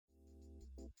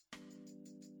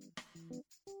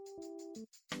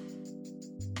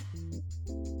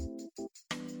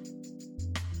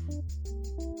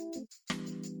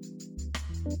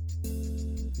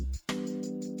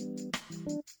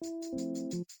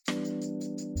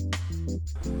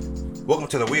Welcome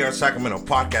to the We Are Sacramento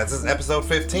podcast. This is episode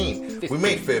 15. We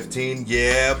made 15.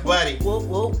 Yeah, buddy. Whoop,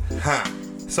 whoop. Huh.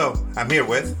 So, I'm here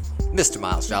with... Mr.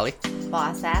 Miles Jolly.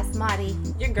 Boss ass Marty.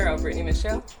 Your girl, Brittany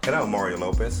Michelle. And I'm Mario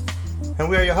Lopez. And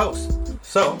we are your hosts.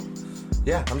 So,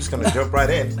 yeah, I'm just going to jump right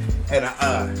in and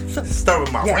start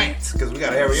with my rant, because we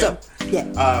got to hurry up.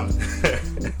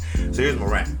 So here's my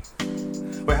rant.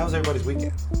 Wait, how was everybody's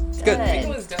weekend? Good. It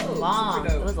was dope. Long.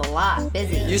 Super dope. It was a lot.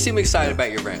 Busy. You seem excited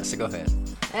about your rant, so go ahead.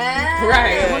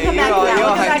 Right. We'll come you back to all that. We'll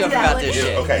come hyped back up to that about one. this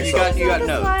shit. Okay, you so- got That's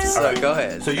notes, fine. so go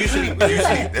ahead. So usually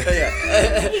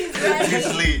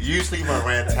my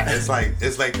rant,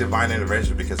 it's like divine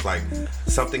intervention, because like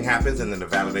something happens and then it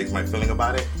validates my feeling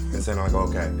about it, and then I go,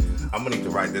 okay, I'm gonna need to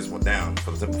write this one down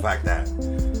for the simple fact that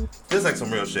this is like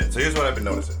some real shit. So here's what I've been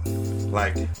noticing: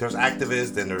 like there's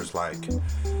activists, then there's like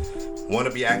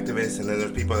wannabe activists, and then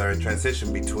there's people that are in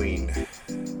transition between,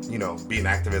 you know, being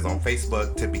activists on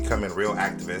Facebook to becoming real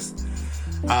activists,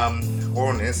 or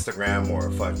on Instagram,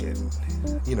 or fucking,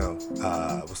 you know,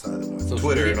 what's the other one? Social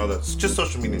Twitter media. and all that, just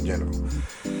social media in general.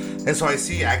 And so I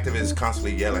see activists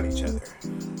constantly yell at each other,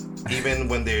 even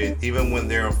when they're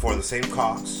for the same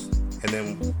cause, and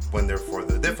then when they're for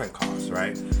the different cause,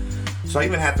 right? So I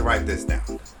even had to write this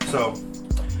down. So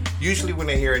usually when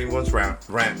I hear anyone's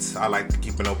rants, I like to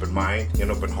keep an open mind,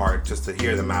 an open heart, just to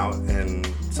hear them out. And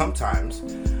sometimes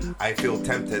I feel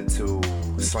tempted to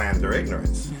slam their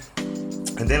ignorance.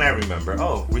 And then I remember,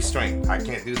 restraint. I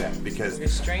can't do that because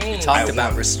Restrained. Talked I about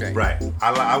want- restraint. Right.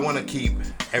 I want to keep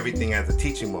everything as a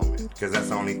teaching moment, because that's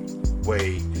the only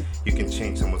way you can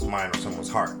change someone's mind or someone's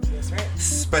heart, That's right.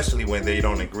 especially when they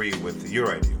don't agree with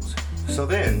your ideals. So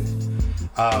then,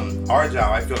 our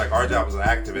job, I feel like our job as an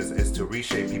activist is to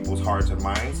reshape people's hearts and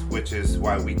minds, which is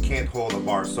why we can't hold a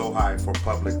bar so high for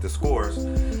public discourse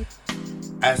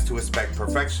as to expect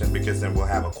perfection, because then we'll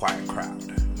have a quiet crowd.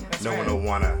 That's No right. one will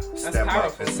want to step up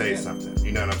powerful, and say yeah. something.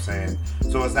 You know what I'm saying?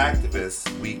 So as activists,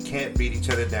 we can't beat each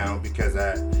other down, because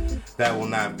that will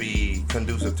not be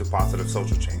conducive to positive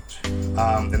social change.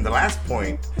 And the last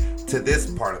point to this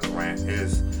part of the rant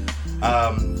is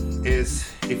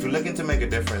if you're looking to make a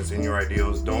difference in your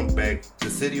ideals, don't beg the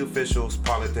city officials,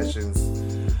 politicians,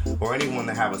 or anyone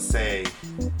to have a say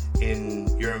in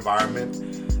your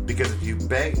environment, because if you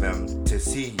beg them to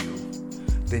see you,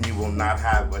 then you will not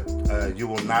have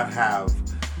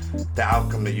the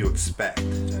outcome that you expect,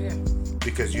 Oh, yeah.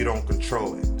 because you don't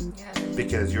control it, Yeah.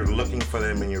 because you're looking for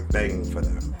them and you're begging for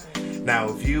them. Now,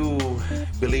 if you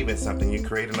believe in something, you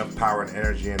create enough power and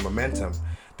energy and momentum,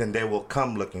 then they will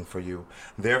come looking for you.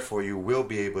 Therefore, you will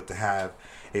be able to have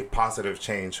a positive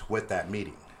change with that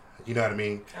meeting. You know what I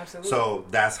mean? Absolutely. So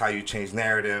that's how you change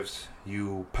narratives,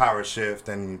 you power shift,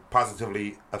 and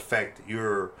positively affect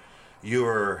your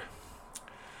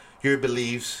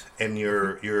beliefs and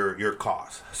your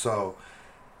cause. So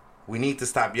we need to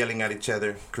stop yelling at each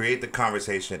other, create the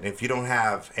conversation. If you don't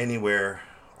have anywhere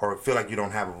or feel like you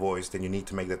don't have a voice, then you need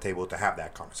to make the table to have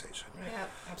that conversation. Yeah,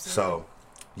 absolutely. So,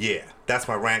 yeah, that's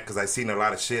my rant, because I've seen a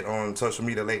lot of shit on social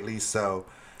media lately. So,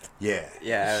 yeah.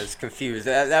 Yeah, I was confused.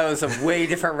 That was a way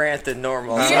different rant than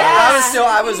normal. So Yeah.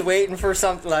 I was waiting for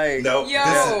something like. No,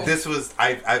 Yo. this was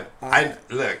look.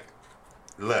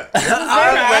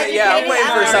 I'm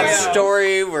waiting for some Mario.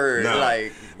 story where No,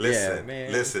 like. listen, yeah,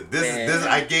 man. listen. This Man. is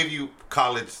I gave you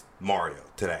college Mario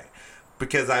today,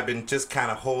 because I've been just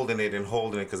kind of holding it,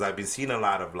 because I've been seeing a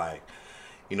lot of, like,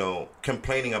 you know,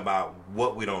 complaining about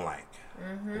what we don't like.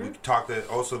 We talked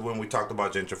also when we talked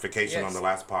about gentrification Yes. on the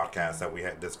last podcast that we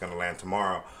had that's going to land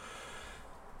tomorrow.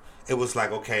 It was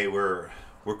like, okay, we're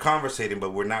conversating,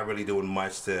 but we're not really doing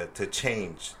much to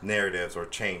change narratives or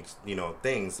change, you know,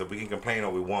 things. So we can complain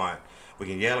all we want, we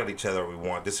can yell at each other all we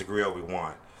want, disagree all we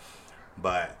want,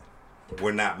 but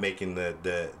we're not making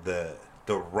the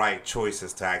right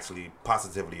choices to actually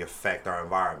positively affect our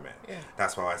environment. Yeah.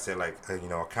 That's why I said, like, you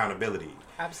know, accountability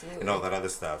Absolutely. and all that other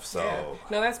stuff. So Yeah.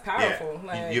 No, that's powerful.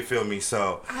 yeah, Like, you feel me?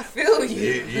 So I feel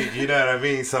you. you know what I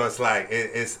mean? So it's like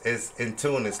it's in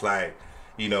tune. It's like,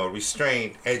 you know,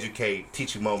 restrain, educate,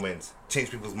 teaching moments,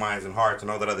 change people's minds and hearts and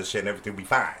all that other shit, and everything will be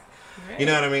fine. Right. You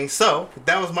know what I mean? So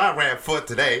that was my rant for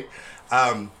today.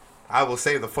 I will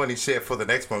save the funny shit for the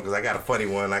next one, because I got a funny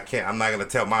one. I'm not gonna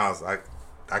tell Miles.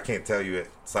 I can't tell you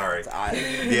it. Sorry.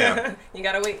 Yeah. You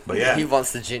gotta wait. But yeah. He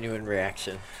wants the genuine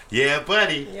reaction. Yeah,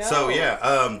 buddy. Yo. So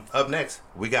yeah. Up next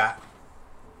we got.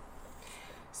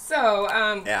 So,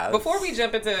 Yeah, before we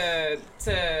jump into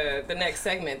the next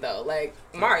segment, though, like,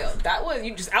 Mario, that was,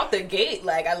 you just out the gate.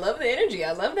 Like, I love the energy.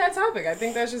 I love that topic. I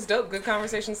think that's just dope. Good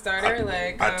conversation starter.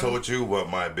 I told you what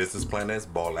my business plan is: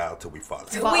 ball out till we fall out.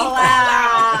 Till we Fall fall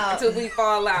out. out. Till we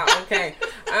fall out. Okay.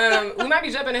 We might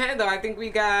be jumping ahead though. I think we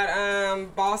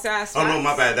got boss ass. Oh no,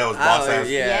 my bad. That was boss ass.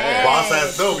 yeah. Boss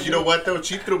ass. No, you know what though?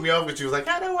 She threw me off because she was like,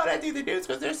 I don't want to do the news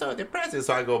because they're so depressing.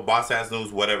 So I go boss ass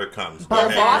news, whatever comes. Go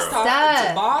ahead, boss girl. talk.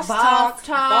 Stuff. Boss Boss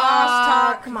talk. Boss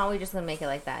talk. Come on, we just gonna make it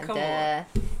like that. Come Duh.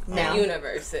 No. The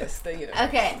universe, sis. The universe.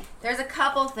 Okay, there's a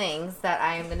couple things that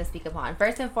I am going to speak upon.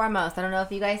 First and foremost, I don't know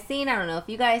if you guys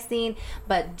seen,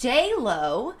 but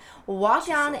J-Lo walked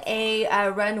down a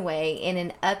runway in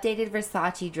an updated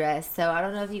Versace dress. So I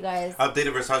don't know if you guys...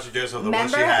 Updated Versace dress of the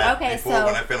Remember? one she had Okay, before so-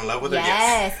 when I fell in love with her.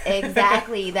 Yes,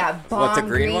 exactly. That bomb What's the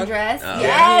green one? dress. Oh.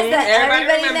 Yes, Mhm.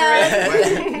 that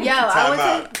everybody knows. Yo, I Time went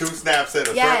out. to... 2 snaps in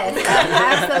a Yes, circle.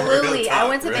 absolutely. Real I talk,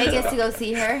 went to real Vegas talk. to go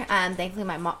see her. Thankfully,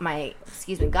 my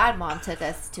godmom took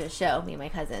us to a show. Me and my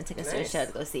cousin took us to a Nice. show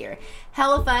to go see her.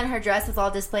 Hella fun. Her dress was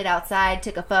all displayed outside.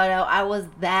 Took a photo. I was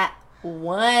that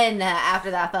one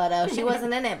after that photo. She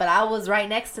wasn't in it, but I was right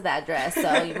next to that dress.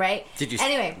 So right. Did you?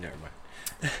 Anyway, Never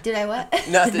mind. did I what?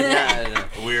 Nothing. No.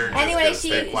 We're Anyway, just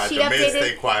gonna stay quiet. she The men updated-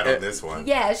 stay quiet on this one.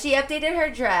 Yeah, she updated her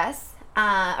dress.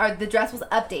 Or the dress was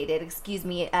updated,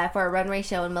 for a runway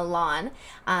show in Milan.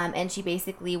 And she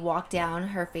basically walked down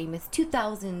her famous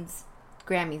 2000s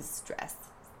Grammys dress.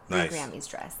 Nice. Grammys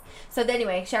dress. So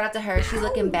anyway, shout out to her. She's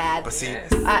looking bad But see,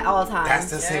 Yes. at all times. that's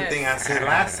the same Yes. thing I said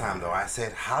last time though. I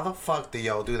said, how the fuck do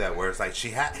y'all do that? Where it's like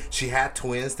she had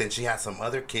twins, then she had some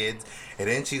other kids, and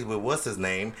then she's with what's his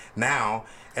name now.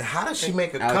 And how does she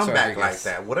make a Alex comeback Rodriguez. like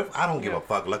that? What if I don't give a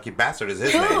fuck? Lucky Bastard is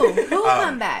his Who? name. Who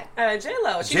come back?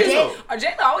 J-Lo. J-Lo.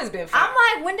 J-Lo always been fine. I'm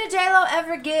like, when did J-Lo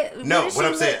ever get... when No, did what she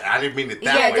I'm saying, look- I didn't mean it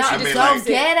Yeah, that way. don't, I just mean don't like,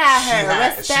 get at she her.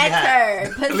 had- Respect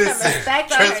her. Put some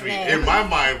respect on trust her me, name. in my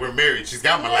mind, we're married. She's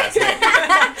got my last name.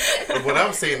 But what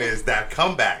I'm saying is that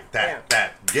comeback, that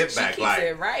get she back, keeps like,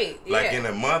 it right. like Yeah. in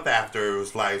a month after, it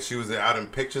was like she was out in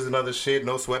pictures and other shit,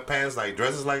 no sweatpants, like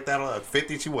dresses like that. Like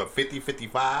 50, she what 50,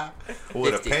 55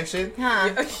 with 50. a pension. Huh?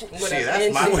 Shit,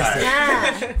 that's my type.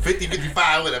 Yeah. 50,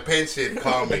 55 with a pension.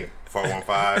 Call me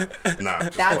 415. Nah,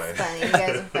 just That's playing. funny. You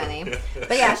guys are funny.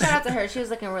 But yeah, shout out to her. She was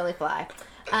looking really fly.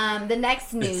 The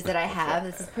next news that I have,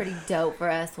 this is pretty dope for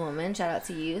us women. Shout out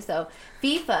to you. So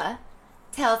FIFA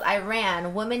tells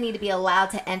Iran women need to be allowed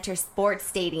to enter sports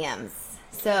stadiums.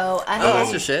 So Oh,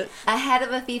 that's your shit. ahead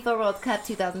of a FIFA World Cup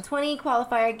 2020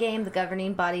 qualifier game, the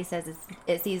governing body says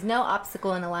it sees no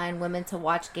obstacle in allowing women to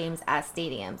watch games at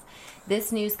stadiums.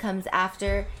 This news comes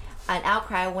after an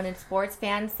outcry when a sports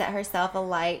fan set herself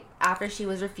alight after she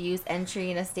was refused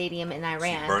entry in a stadium in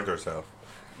Iran. She burned herself.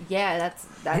 Yeah, that's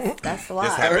a lot.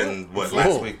 This happened Whoa.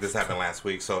 last week. This happened last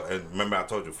week. So remember, I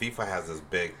told you FIFA has this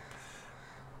big.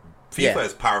 FIFA Yeah.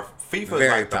 is powerful. FIFA is Very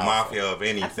like the powerful. mafia of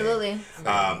anything. Absolutely.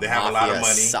 They have a lot of Mafia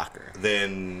money. soccer.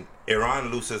 Then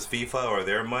Iran loses FIFA or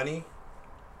their money,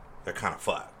 they're kind of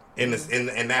fucked. In this,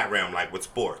 in that realm, like with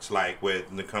sports, like when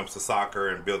it comes to soccer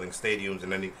and building stadiums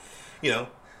and any,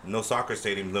 no soccer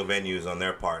stadiums, no venues on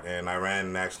their part. And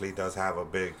Iran actually does have a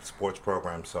big sports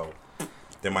program, so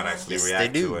they might actually Yes, they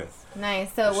react do. to it.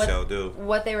 Nice. So They shall do.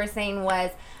 what they were saying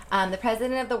was the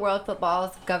president of the World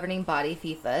Football's governing body,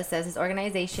 FIFA, says his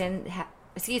organization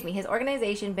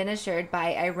been assured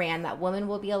by Iran that women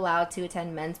will be allowed to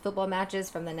attend men's football matches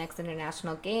from the next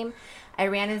international game.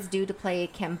 Iran is due to play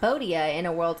Cambodia in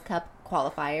a World Cup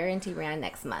qualifier in Tehran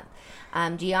next month.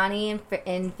 Gianni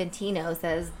Infantino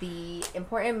says the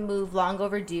important move is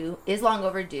long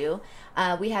overdue.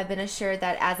 We have been assured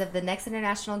that as of the next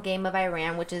international game of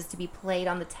Iran, which is to be played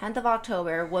on the 10th of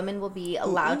October, women will be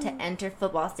allowed to enter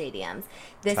football stadiums.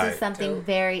 This Tight. is something Dope.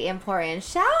 very important.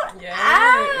 Shout Yeah,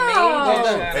 out!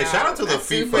 major Hey, shout out to the That's FIFA.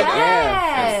 super though. dope.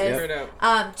 Yes. Super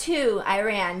dope. To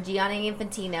Iran, Gianni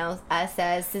Infantino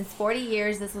says since 40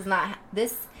 years this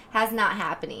has not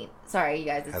happening. Sorry, you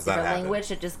guys, it's Has a not different happened.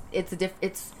 language. It's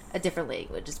a different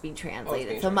language. It's being translated.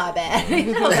 being So my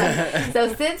bad.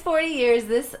 So since 40 years,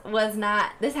 this has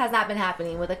not been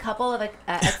happening, with a couple of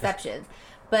exceptions.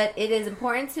 But it is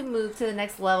important to move to the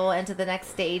next level and to the next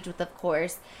stage with, of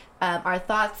course, our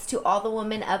thoughts to all the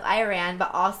women of Iran,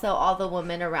 but also all the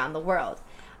women around the world.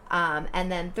 And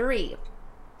then 3.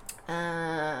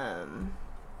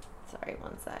 Sorry,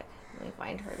 one sec. Let me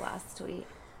find her last tweet.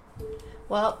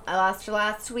 Well, I lost her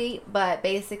last tweet, but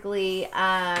basically,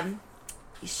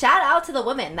 shout out to the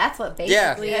women. That's what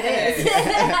basically it is.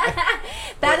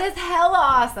 That is hella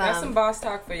awesome. That's some boss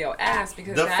talk for your ass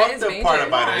because The that fucked is up major. part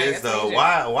about Right, it is that's though,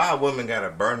 major. why a woman gotta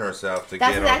burn herself to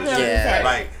That's get exactly all what this I shit? said.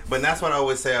 Like, but that's what I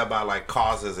always say about like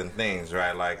causes and things,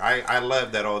 right? Like I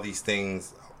love that all these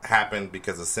things happen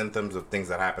because of symptoms of things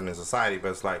that happen in society, but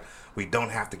it's like we don't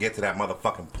have to get to that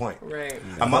motherfucking point. Right.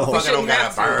 A motherfucker don't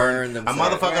gotta burn. A themselves.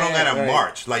 motherfucker don't gotta Right.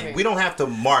 march. Like Right. we don't have to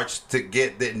march to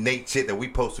get the innate shit that we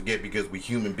supposed to get because we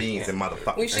human beings and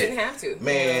motherfuckers. We shouldn't have to.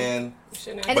 Man. We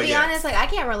shouldn't And have to But be yeah. honest, like I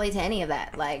can't relate to any of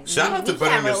that. Like Shout out to we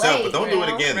burning can't yourself, relate, but don't you do it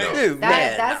know? again though. Dude, That-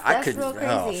 man, that's I could. real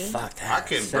Oh, crazy. fuck that. I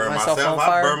couldn't Set burn myself myself. on I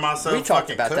fire. burn myself We talked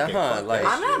fucking about that, cooking. huh? Fuck Like,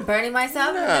 that I'm not burning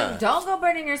myself. Nah. Don't go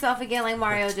burning yourself again, like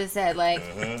Mario just said. Like,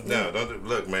 No, don't do,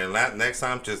 look, man. Next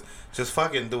time, just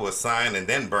fucking do a sign and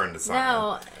then burn the sign.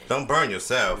 No. Don't burn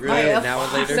yourself. really, Mario, an hour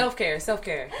later. Self care.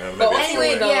 maybe But it's anyway,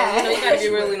 true. though, yeah. you know, you gotta be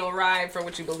really ride for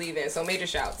what you believe in. So major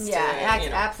shouts. yeah, to, you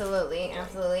know. absolutely.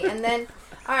 And then,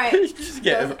 all right. Just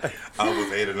get I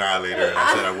was ate annihilator and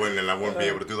I said I wouldn't be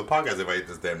able to do the podcast if I ate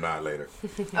this damn annihilator.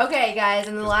 Okay, guys,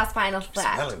 and the last final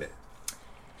fact. Smelling it.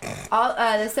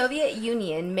 The Soviet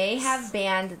Union may have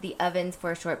banned the ovens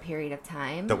for a short period of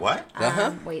time. The what?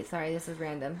 Wait, sorry, this is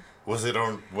random. Was it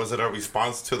a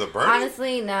response to the burning?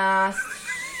 Honestly, nah.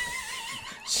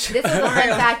 This is a fun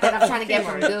fact that I'm trying to get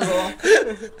from Google.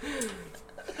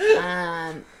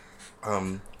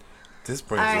 This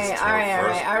brings All us right, to all our right.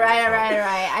 first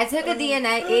I took a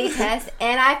DNA test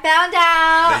and I found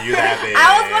out That you have it.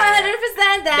 I was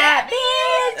 100%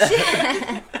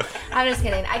 that bitch. I'm just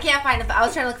kidding. I can't find I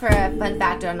was trying to look for a fun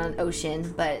fact on an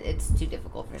ocean, but it's too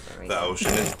difficult for some reason. The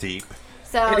ocean is deep.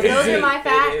 So It those is. are my It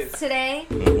facts is. today.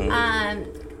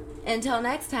 Until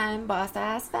next time, boss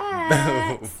ass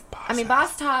facts.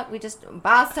 Boss talk. We just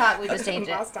changed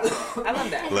it. I love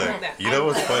that. I Look, love that. you know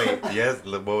what's funny? Yes,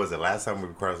 look, what was it? Last time we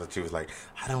recorded, she was like,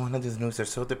 "I don't want to do news. They're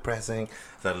so depressing."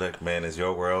 So look, man, it's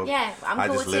your world. Yeah, I'm I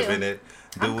cool just with live you. in it.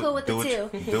 I'm cool with it what too.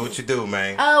 Do what you do,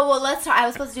 man. Oh well, let's talk. I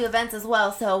was supposed to do events as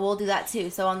well, so we'll do that too.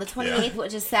 So on the 28th,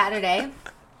 which is Saturday,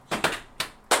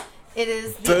 it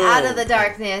is the Boom. Out of the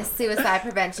Darkness Suicide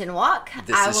Prevention Walk.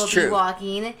 This I is will be true.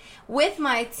 walking with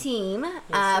my team,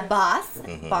 Boss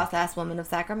Ass Woman of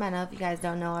Sacramento, if you guys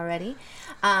don't know already.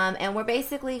 And we're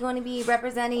basically going to be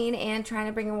representing and trying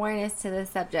to bring awareness to this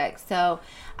subject. So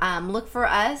look for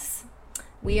us.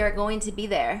 We are going to be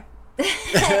there. all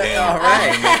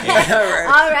right.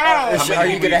 All right. How many Are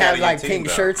you people gonna have got in your like team, pink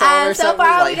though? shirts on or So something?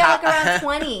 far, we Like, got how- around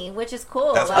 20, which is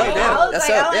cool. That's Like, cool. I was That's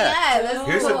like, up, oh yeah. yeah, that's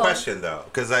Here's cool. the question though,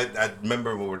 because I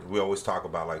remember we always talk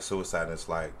about like suicide. And it's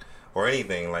like, or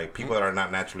anything like people that are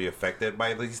not naturally affected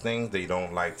by these things, they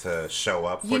don't like to show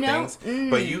up for You know, things.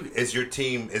 But is your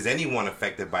team? Is anyone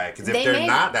affected by it? Because if They they're may-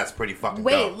 not, that's pretty fucking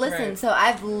Wait, dope. listen. Right. So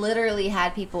I've literally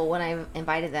had people when I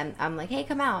invited them. I'm like, hey,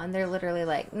 come out, and they're literally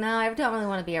like, no, I don't really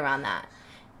want to be around that.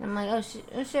 And I'm like,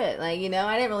 oh shit, like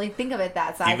I didn't really think of it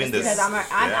that side Even just this- because I'm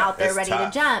yeah, out there it's ready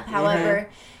tough. to jump. However.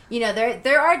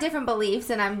 There are different beliefs,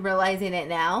 and I'm realizing it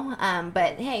now.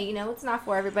 But hey, it's not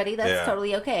for everybody. That's Yeah.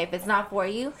 totally okay. If it's not for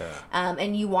you,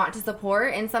 and you want to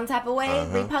support in some type of way,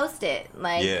 repost it.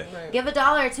 Like, Yeah. Right. give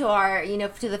 $1 to our,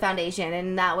 to the foundation,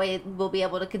 and that way we'll be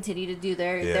able to continue to do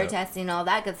their Yeah. testing, all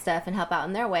that good stuff, and help out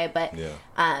in their way. But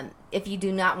Yeah. if you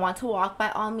do not want to walk,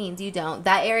 by all means, you don't.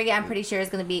 That area, I'm pretty sure, is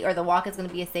going to be, or the walk is going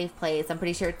to be a safe place. I'm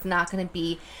pretty sure it's not going to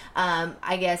be,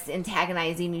 I guess,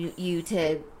 antagonizing you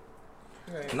to.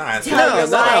 Right. Nah, it's Tell your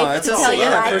life, it's to all tell your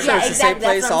love. life. For sure, Yeah, it's a safe exactly,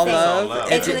 that's place, what all I'm saying.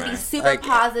 love. It's Yeah. going to be super Like,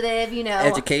 positive,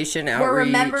 education, outreach. We're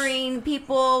remembering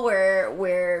people.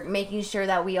 We're making sure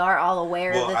that we are all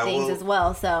aware Well, of the I things will- as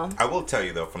well. So I will tell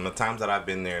you though, from the times that I've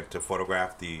been there to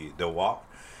photograph the walk,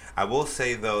 I will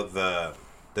say though the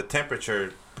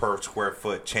temperature per square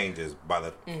foot changes by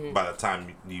the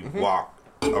time you walk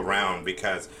around,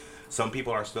 because some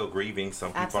people are still grieving.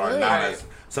 Some people Absolutely.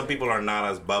 some people are not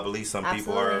as bubbly. Some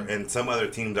people are, Absolutely. and some other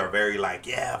teams are very like,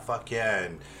 yeah, fuck yeah,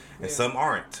 and some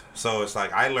aren't. So it's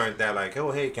like I learned that like,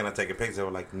 oh hey, can I take a picture? They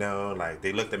were like, no. Like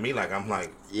they looked at me like I'm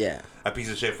like Yeah. a piece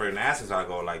of shit for an ass. So I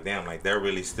go like, damn, like they're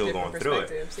really still Different going through it.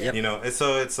 perspectives, Yep. And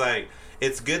so it's like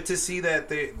it's good to see that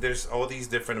there's all these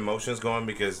different emotions going,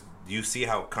 because you see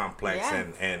how complex Yeah.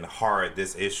 and hard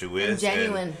this issue is,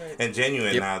 genuine. and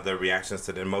genuine. Yep. Now the reactions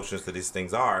to the emotions to these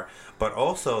things are, but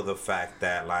also the fact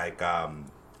that like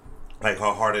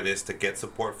how hard it is to get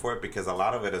support for it, because a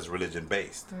lot of it is religion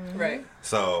based. Right.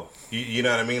 So you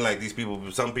know what I mean? Like these people,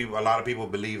 a lot of people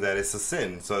believe that it's a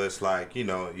sin. So it's like, you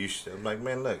should. I'm like,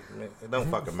 man, look, man, it don't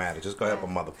fucking matter. Just go help a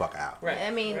motherfucker out. Right.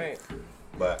 I mean, right.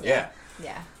 But yeah,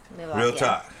 real yeah.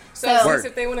 talk. So, So- sis,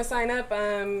 if they want to sign up,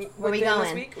 Where we within this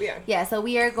going? week, yeah. Yeah, so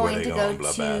we are going they to going, go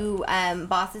Bloodbath? to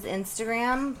Boss's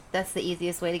Instagram. That's the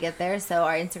easiest way to get there. So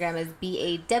our Instagram is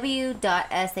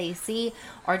baw.sac,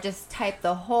 or just type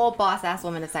the whole Boss Ass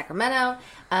Woman of Sacramento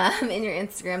in your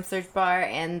Instagram search bar,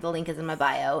 and the link is in my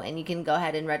bio, and you can go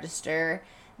ahead and register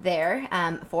there.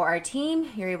 For our team,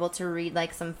 you're able to read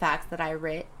like some facts that I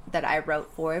wrote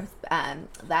for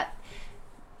that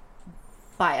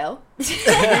bio.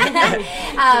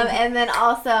 And then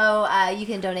also you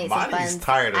can donate some Monty's funds.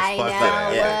 tired as I fuck know,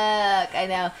 today. look, I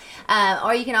know.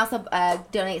 Or you can also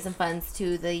donate some funds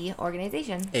to the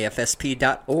organization.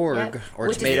 AFSP.org Yep. or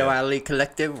Which is- Tomato Alley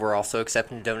Collective. We're also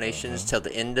accepting donations till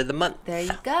the end of the month. There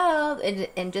you go.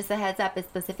 And just a heads up, it's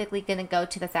specifically going to go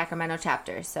to the Sacramento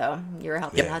chapter. So you're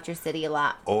helping Yeah. out your city a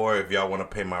lot. Or if y'all want to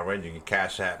pay my rent, you can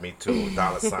cash at me too.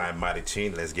 $ Mighty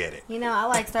Chin. Let's get it. You know, I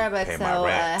like Starbucks, Pay so my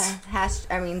rent.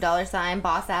 $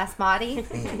 boss ass Marty,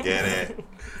 Get it.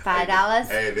 $5.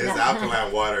 Hey, this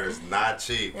alkaline water is not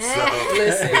cheap. So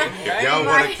Listen, if y'all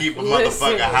want to keep a Listen.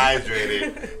 motherfucker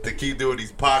hydrated to keep doing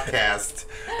these podcasts,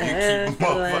 you keep a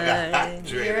motherfucker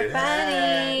hydrated. You're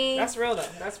funny. that's real though.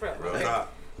 That's real. Real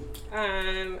talk. So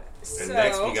And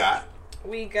next we got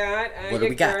What do your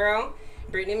we got? girl,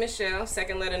 Brittany Michelle,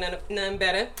 second letter none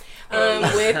better.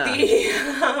 With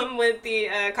the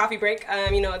coffee break.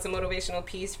 It's a motivational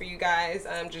piece for you guys.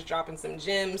 Just dropping some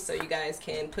gems so you guys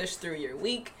can push through your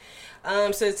week.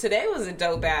 So today was a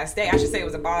dope ass day. I should say it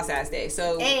was a boss ass day.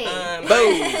 So, Hey.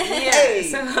 Boom. yeah.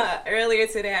 So earlier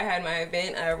today I had my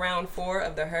event, round 4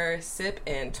 of the Her Sip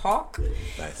and Talk,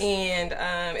 Nice. and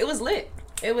it was lit.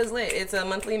 It was lit. It's a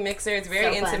monthly mixer. It's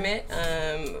very So fun. intimate,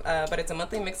 but it's a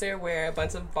monthly mixer where a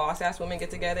bunch of boss-ass women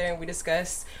get together and we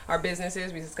discuss our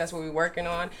businesses, we discuss what we're working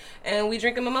on, and we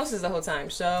drink mimosas the whole time.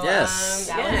 So, Yes.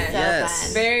 That was so Yes.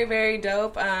 fun. very, very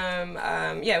dope.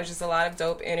 It was just a lot of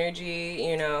dope energy,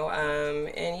 and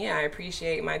yeah, I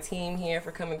appreciate my team here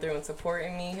for coming through and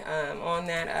supporting me on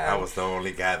that. I was the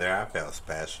only guy there. I felt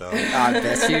special. I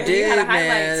bet you You did, had a highlight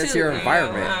man. That's too, your you know,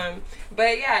 environment.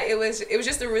 but yeah, it was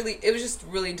just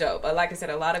really dope. Like I said,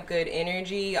 a lot of good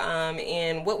energy.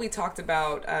 And what we talked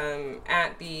about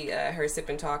at the Her Sip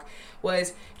and Talk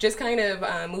was just kind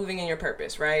of moving in your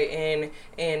purpose, right?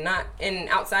 And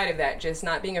outside of that, just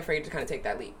not being afraid to kind of take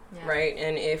that leap, Yeah. right?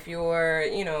 And if you're,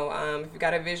 if you've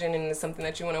got a vision and it's something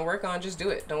that you want to work on, just do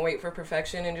it. Don't wait for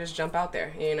perfection and just jump out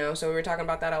there, So we were talking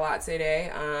about that a lot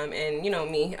today. And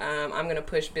me, I'm gonna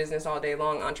push business all day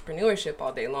long, entrepreneurship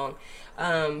all day long.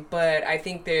 But I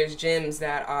think there's gems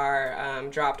that are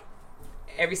dropped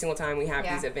every single time we have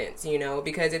these events,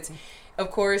 because it's, of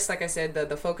course, like I said,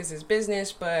 the focus is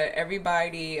business, but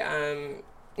everybody,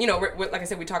 like I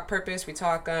said, we talk purpose, we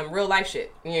talk real life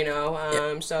shit,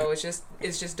 so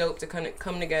it's just dope to kind of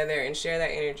come together and share that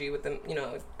energy with the,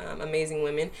 amazing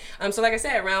women. So like I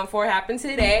said, round 4 happened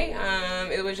today.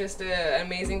 It was just an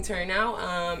amazing turnout,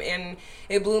 and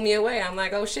it blew me away. I'm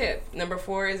like, oh shit, number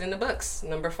 4 is in the books,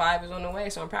 number 5 is on the way,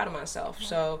 so I'm proud of myself.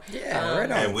 So Yeah,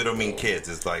 right on. And we don't mean kids.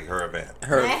 It's like her event.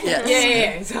 Her,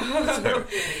 yes. yeah.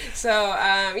 So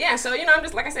I'm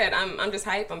just, like I said, I'm just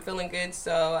hype. I'm feeling good.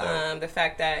 So the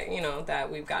fact that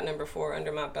that we've got number 4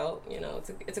 under my belt,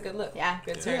 it's a good look. Yeah.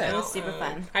 Good Yeah, turnout. it was super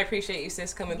fun. I appreciate you,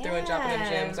 sis, coming through and dropping them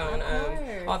gems on of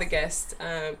course. all the guests.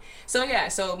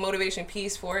 So motivation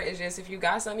piece for it is just, if you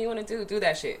got something you want to do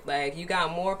that shit. Like, you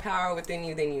got more power within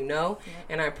you than you know,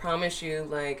 and I promise you,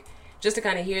 like, just to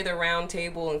kind of hear the round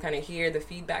table and kind of hear the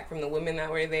feedback from the women that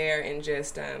were there, and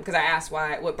just because I asked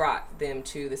what brought them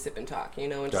to the Sip and Talk,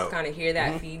 and just Dope. kind of hear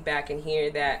that feedback and hear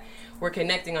that we're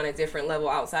connecting on a different level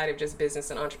outside of just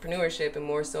business and entrepreneurship, and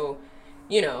more so,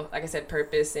 like I said,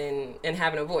 purpose and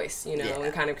having a voice, and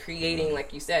kind of creating,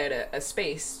 like you said, a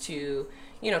space to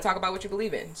talk about what you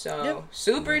believe in. So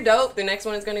super dope. The next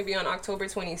one is going to be on October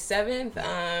 27th.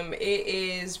 It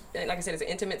is, like I said, it's an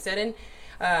intimate setting.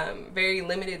 Very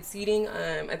limited seating.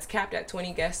 It's capped at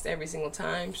 20 guests every single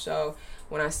time. So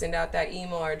when I send out that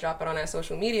email or drop it on that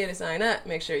social media to sign up,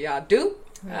 make sure y'all do.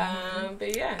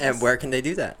 But yeah. And where can they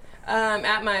do that?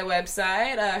 At my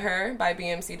website,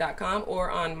 herbybmc.com, or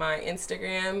on my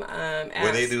Instagram.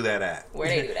 Where they do that at? Where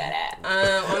they do that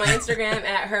at? On my Instagram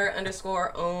at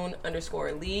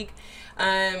her_own_league.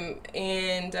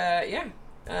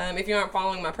 If you aren't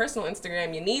following my personal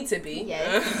Instagram, you need to be.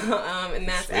 Yes. And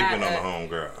that's Sleeping at on the home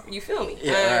girl. you feel me?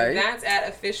 Yeah, right. That's at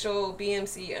official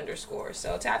BMC_.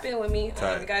 So tap in with me.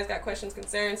 Tight. If you guys got questions,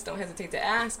 concerns, don't hesitate to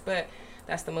ask. But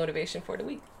that's the motivation for the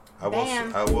week. I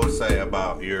will say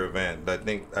about your event, I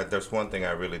think there's one thing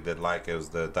I really did like, is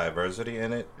the diversity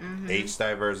in it, age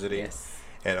diversity, Yes.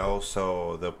 and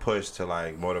also the push to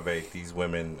like motivate these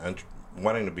women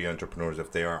wanting to be entrepreneurs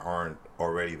if they aren't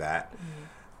already that,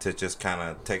 to just kind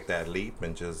of take that leap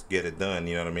and just get it done.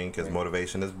 You know what I mean? Because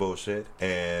motivation is bullshit,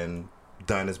 and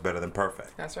done is better than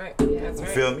perfect. That's right. That's You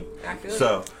right. feel me? I feel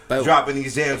So, Boom. dropping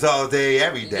these jams all day,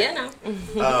 every day. Yeah,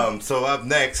 no. So up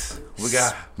next, we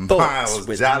got Sports Miles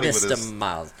with Jolly Mr. with us.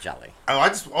 Miles Jolly.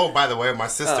 Oh, by the way, my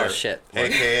sister. Oh, shit.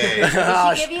 AKA. Oh,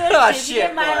 Did she give you oh, did she shit,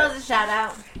 give Miles a shout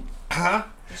out? Huh?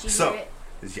 Did she So, hear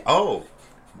it? oh.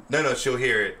 No, she'll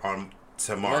hear it on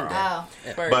tomorrow. Monday. Oh.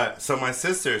 Word. But, so my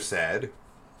sister said,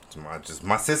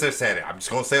 my sister said it. I'm just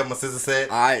going to say what my sister said.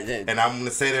 And I'm going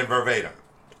to say it in verbatim.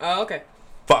 Oh, okay.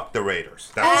 Fuck the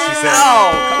Raiders. That's what she said.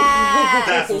 Oh,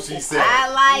 That's what she said. I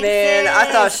like man, this.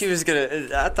 I thought she was gonna.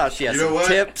 I thought she had You know some what?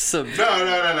 tips. Some.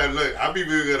 No. Look, I'm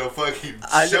even gonna fucking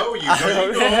I show you. I No,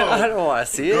 you don't, go I home. don't want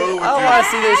to see it. Go with I don't your- want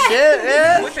to see this shit,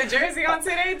 man. With the jersey on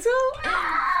today too.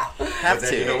 Have But then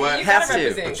to. you know what? You Have gotta to.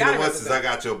 represent. But you know Gotta what? Since I represent.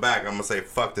 got your back, I'm gonna say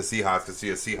fuck the Seahawks because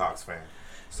you're a Seahawks fan.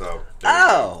 So. there you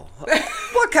go. Oh,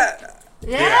 what kind?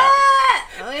 Yeah.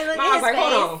 Yeah. Let me look I at was his like,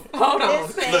 face. hold on.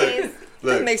 His face. That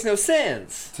Look, makes no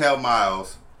sense. tell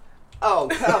Miles. Oh,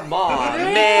 come on,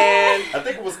 man. I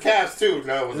think it was Cavs too.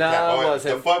 No, it was No, Cavs. it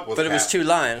wasn't. The fuck was But it was Cavs. 2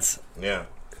 Lions. Yeah.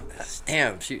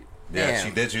 Damn, she. Yeah, Damn.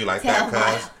 she did you like Tell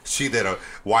that, cuz. She did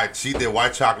white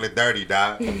chocolate dirty,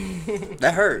 dog.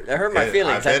 That hurt. That hurt my Yeah, I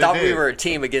feelings. bet I it thought we did. were a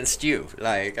team against you.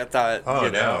 Like I thought. Oh,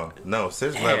 you know. no.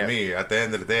 Sis Damn. love me. At the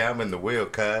end of the day, I'm in the wheel,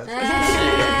 cuz.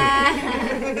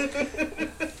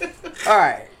 All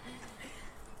right.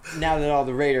 Now that all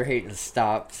the Raider hating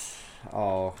stopped,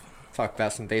 I'll talk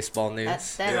about some baseball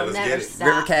news. That'll let's never get it. stop.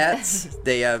 River Cats,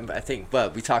 they I think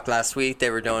we talked last week. They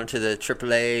were going to the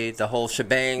AAA, the whole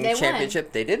shebang They won.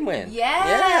 championship. They did win.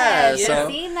 Yeah, so I've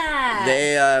seen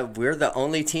that. we're the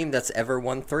only team that's ever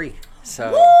won 3.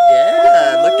 So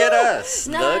yeah, look at us.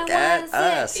 Look at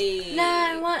us.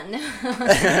 9-1.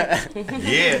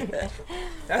 Yeah.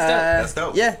 That's dope.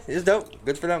 dope. Yeah, it's dope.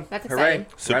 Good for them. That's Hooray. exciting.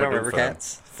 Super Right on good River for them.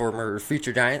 Cats, former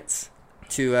future Giants.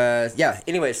 To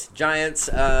anyways, Giants,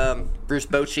 Bruce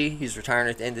Bochy, he's retiring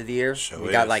at the end of the year. Sure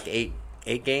We got is. like 8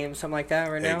 games, something like that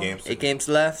right now. games. 8 games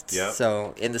left. Yep.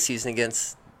 So in the season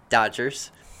against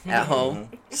Dodgers at home.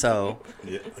 So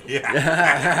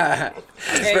Yeah.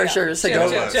 for sure. So Chill,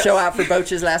 go chill. show out for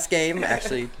Boch's last game.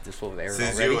 Actually, this will air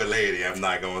Since already. you a lady, I'm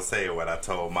not gonna say what I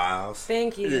told Miles.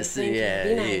 Thank you. This- Thank yeah,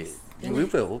 you. Be nice. we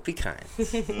will. We'll be kind.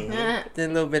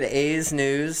 Then a little bit of A's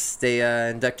news. They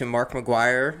inducted Mark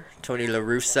McGuire, Tony La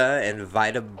Russa, and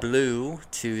Vida Blue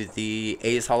to the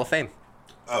A's Hall of Fame.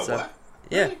 Oh, So- what?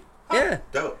 Yeah, Really? yeah.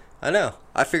 Dope. I know.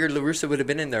 I figured La Russa would have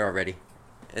been in there already.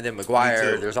 And then Me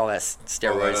McGuire, too. there's all that All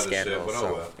steroid that other scandal. shit, but So,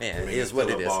 oh well. yeah, I mean, it is what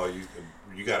still it a is. ball,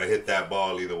 you gotta hit that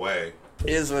ball either way. It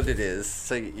is what it is.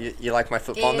 So you like my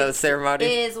football It notes there, Marty?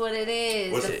 is what it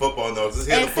is. What's the football nose? Let's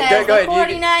hear the It football. says Go the ahead,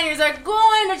 you 49ers are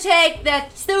going to take the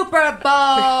Super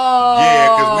Bowl.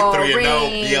 Yeah, because we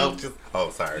 3-0. ring. Yo, oh,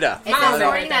 sorry. No. It Miles says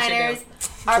already got you 49ers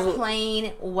are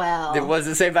playing well. It was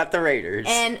to say about the Raiders.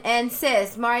 And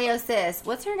sis, Mario sis,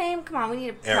 what's her name? Come on, we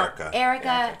need to Erica.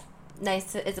 Erica.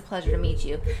 Nice. It's a pleasure to meet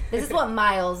you. This is what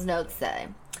Miles' notes say.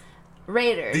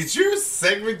 Raiders. Did your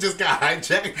segment just got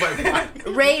hijacked by Mike?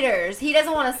 Raiders. He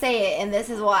doesn't want to say it, and this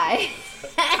is why.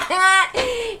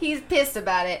 He's pissed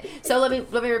about it. So let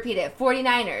me repeat it.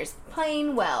 49ers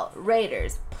playing well.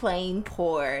 Raiders playing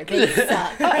poor. They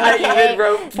suck. I even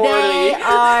wrote poorly. They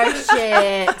are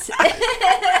shit.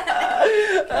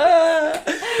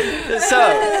 So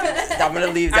I'm gonna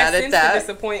leave that I at sense the that.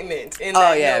 disappointment in Oh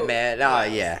that yeah, note. man. Oh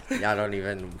yeah. I don't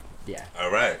even. Yeah.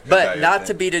 All right. But not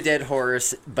to beat a dead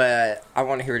horse, but I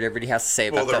want to hear what everybody has to say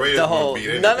Well, about the Raiders the won't whole.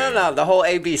 beat No, anything. the whole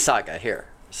AB saga here.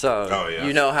 So Oh, yeah.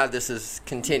 you know how this is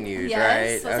continued, Yes.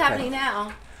 right? What's Okay. happening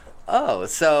now? Oh,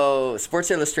 so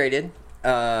Sports Illustrated,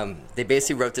 they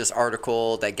basically wrote this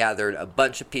article that gathered a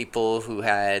bunch of people who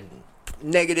had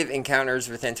negative encounters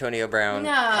with Antonio Brown.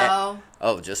 No.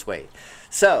 Oh, just wait.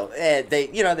 So they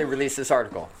released this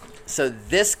article. So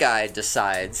this guy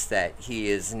decides that he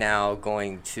is now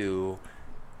going to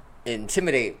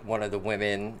intimidate one of the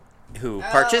women who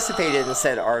participated in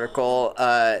said article,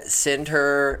 send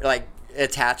her, like,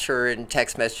 attach her in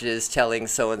text messages telling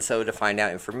so-and-so to find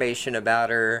out information about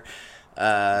her.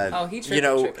 He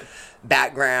tripping.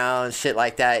 Background, shit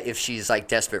like that. If she's, like,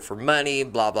 desperate for money,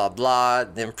 blah, blah, blah.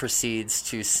 Then proceeds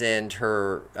to send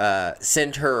her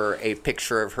a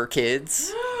picture of her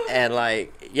kids. And,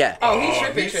 like, yeah. Oh,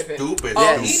 he's tripping. Stupid.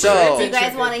 Yeah, Stupid. so- Do you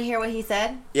guys want to hear what he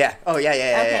said? Yeah. Oh, yeah.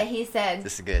 Okay, he said,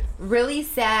 This is good. really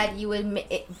sad you would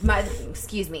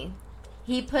excuse me.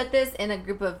 He put this in a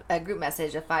group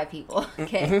message of 5 people.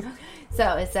 Okay.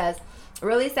 So it says,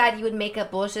 really sad you would make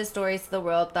up bullshit stories to the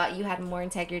world. Thought you had more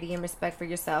integrity and respect for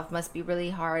yourself. Must be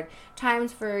really hard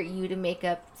times for you to make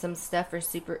up some stuff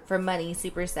for money.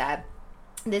 Super sad.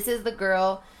 This is the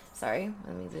girl Sorry,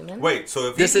 let me zoom in. Wait, so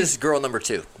if This is girl number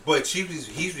 2. but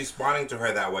he's responding to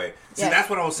her that way. See, Yeah. that's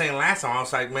what I was saying last time. I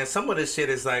was like, man, some of this shit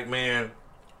is like, man,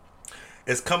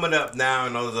 it's coming up now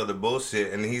and all this other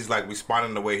bullshit, and he's like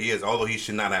responding the way he is, although he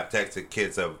should not have texted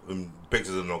kids of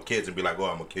pictures of no kids and be like, oh,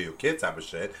 I'm gonna kill your kid type of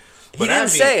shit. He didn't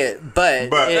say it, but,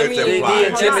 But it's the implied.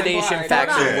 intimidation Hold on.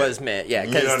 factor Yeah. was meant. Yeah, You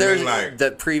know because what I there's mean? Like-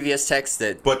 the previous text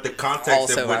that. But the context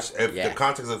Also, of which, if yeah. the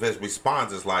context of his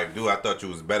response is like, dude, I thought you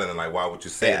was better than like, why would you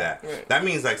say Yeah. that? Right. That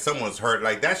means like someone's hurt,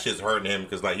 like that shit's hurting him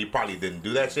because like he probably didn't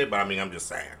do that shit. But I mean, I'm just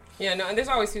saying. Yeah, no, and there's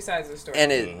always two sides of the story.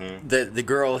 And Mm-hmm. the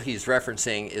girl he's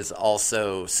referencing is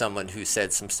also someone who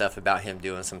said some stuff about him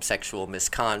doing some sexual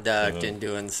misconduct Mm-hmm. and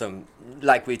doing some,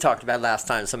 like we talked about last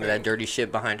time, some of that dirty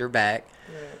shit behind her back.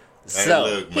 Hey, So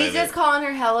look, He's man, just calling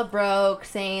her hella broke,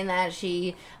 saying that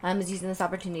she is using this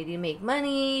opportunity to make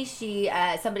money.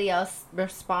 Somebody else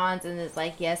responds and is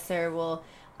like, "Yes, sir, we'll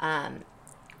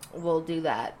do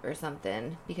that or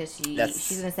something because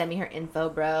she's gonna send me her info,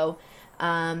 bro."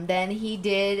 Then he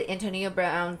did. Antonio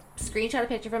Brown screenshot a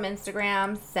picture from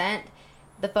Instagram, sent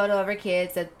the photo of her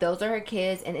kids, said those are her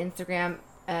kids, and Instagram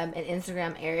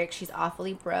Eric, she's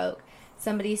awfully broke.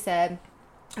 Somebody said,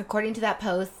 according to that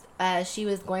post, she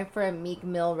was going for a Meek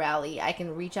Mill rally. I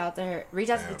can reach out to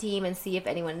the team and see if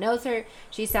anyone knows her.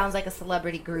 She sounds like a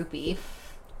celebrity groupie.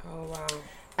 Oh wow.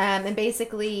 And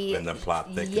basically, And the plot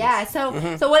thickens. yeah. So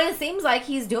what it seems like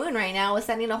he's doing right now is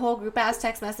sending a whole group ass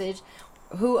text message.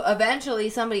 Who eventually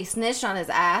somebody snitched on his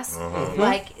ass.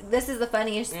 Like, this is the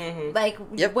funniest. Like,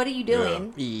 Yep. what are you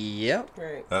doing? Yep.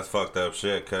 Right. that's fucked up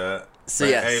shit, cut. So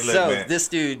But, yeah, hey, look, so man. this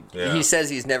dude, Yeah. he says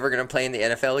he's never going to play in the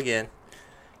NFL again.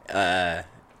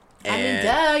 I mean,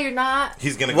 duh, you're not.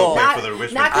 He's gonna Well, go pay not- for the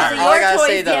Richmond not 'cause of Pirates. your all I gotta choice,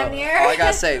 say though, damn near. all I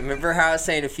gotta say, remember how I was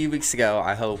saying a few weeks ago,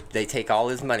 I hope they take all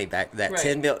his money back. That Right.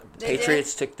 10 mil, They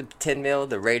Patriots took the 10 mil,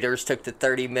 the Raiders took the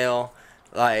 30 mil.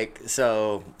 Like,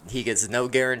 so he gets no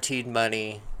guaranteed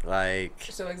money. Like,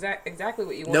 So exactly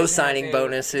what you want. no signing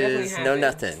bonuses, no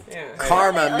nothing. Yeah.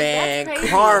 Karma, Like, man, that's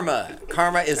crazy.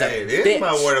 karma is Hey, a this bitch. is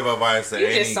my word of advice to You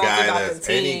any just salty guy about that's the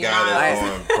team. going I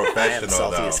am professional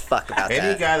salty though. as fuck about Any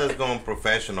that. guy that's going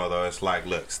professional though, it's like,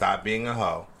 look, stop being a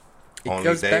hoe. It Only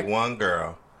goes date back- one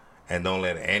girl. And don't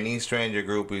let any stranger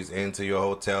groupies into your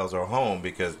hotels or home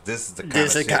because this is the kind This of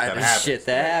is shit the kind that of happens. shit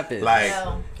that happens. Like,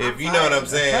 No, if I'm you know what I'm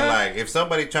sorry. saying, like, if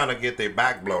somebody trying to get their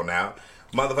back blown out,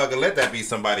 motherfucker, let that be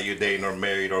somebody you're dating or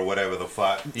married or whatever the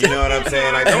fuck. You know what I'm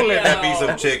saying? Like, don't let that be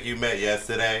some chick you met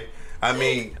yesterday. I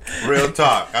mean, real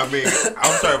talk. I mean,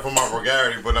 I'm sorry for my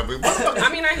vulgarity, but I mean, I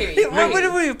mean, I hear you. Why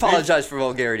would we apologize for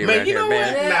vulgarity man, around you here, know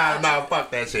man? what? Nah,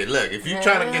 fuck that shit. Look, if you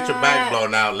trying to get your back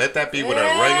blown out, let that be with a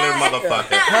regular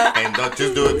motherfucker, and don't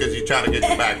just do it because you trying to get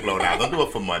your back blown out. Don't do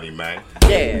it for money, man.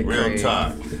 Yeah, Real great.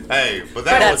 talk. Hey, but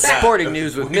that That's was that. sporting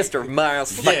news with Mr.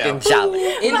 Miles Yeah. fucking Jolly.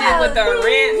 Ended with a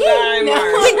rant by Mark.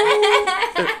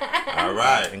 All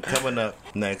right, and coming up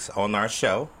next on our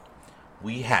show,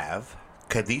 we have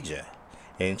Khadija,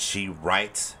 and she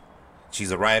writes.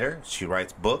 She's a writer. She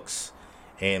writes books,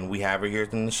 and we have her here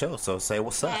in the show. So say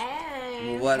what's up.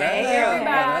 What Hey up?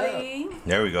 everybody.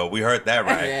 There we go. We heard that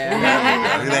right.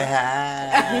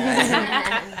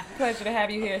 Yeah. Pleasure to have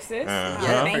you here, sis. Yeah,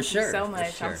 Thank for you sure, so for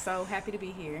much. sure. I'm so happy to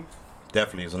be here.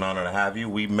 Definitely, it's an honor to have you.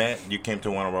 We met. You came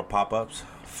to one of our pop-ups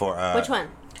for. Which one?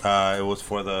 It was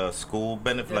for the school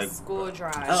benefit, The like school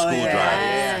drive. Oh, school yeah, drive.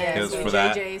 yeah, Yes, It was with for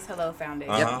that. JJ's Hello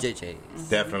Foundation. Uh-huh. Yep, JJ.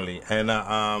 Definitely.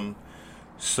 And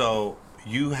so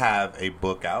you have a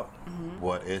book out. Mm-hmm.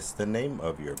 What is the name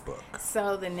of your book?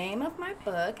 So the name of my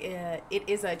book, it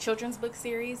is a children's book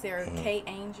series. They're K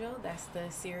Angel. That's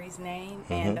the series name.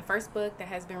 And the first book that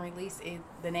has been released,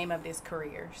 the name of it is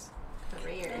Careers.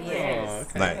 Career. Yes. Oh,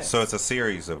 okay. Nice. So it's a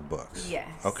series of books. Yes.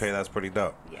 Okay, that's pretty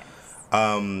dope. Yes.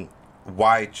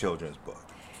 Why children's book?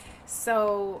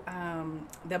 So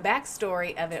the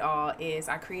backstory of it all is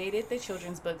I created the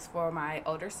children's books for my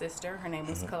older sister. Her name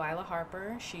was Kalila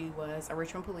Harper. She was a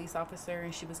Richmond police officer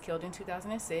and she was killed in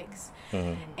 2006.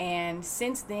 And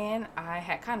since then, I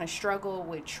had kind of struggled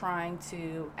with trying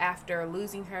to, after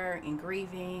losing her and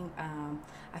grieving,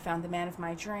 I found the man of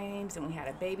my dreams and we had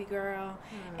a baby girl.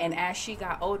 And as she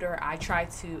got older, I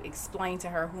tried to explain to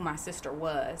her who my sister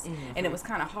was. And it was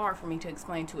kind of hard for me to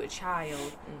explain to a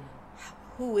child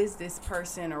who is this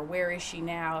person or where is she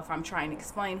now if I'm trying to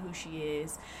explain who she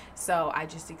is. So I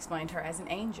just explained her as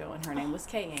an angel and her name was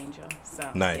K Angel. So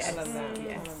Nice. yes, I love that.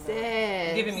 yes.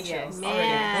 Sis. Giving me Yes. chills.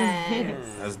 Man.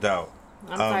 That's dope.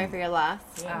 I'm sorry for your loss.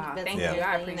 Thank you. I You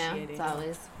know, appreciate it. it's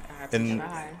always. I appreciate And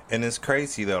it. and it's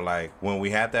crazy though. Like when we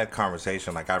had that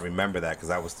conversation, like I remember that because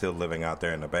I was still living out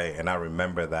there in the Bay, and I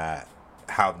remember that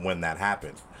when that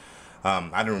happened.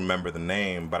 I didn't remember the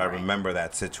name, but I remember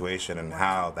that situation and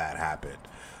how that happened.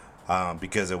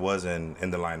 Because it wasn't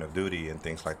in the line of duty and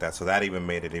things like that, so that even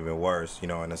made it even worse,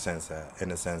 in a sense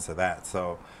of that.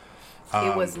 So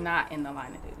it was not in the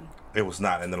line of duty. It was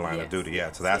not in the line of duty,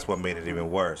 yeah. So that's what made it even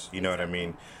worse. You know what I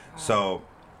mean? So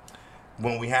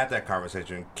when we had that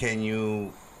conversation, can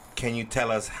you tell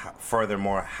us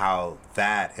furthermore how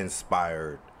that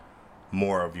inspired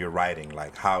more of your writing,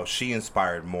 like how she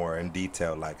inspired more in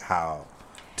detail, like how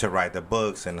to write the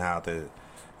books and how to.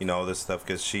 This stuff,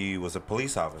 because she was a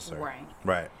police officer.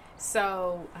 Right.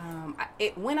 So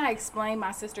when I explain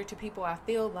my sister to people, I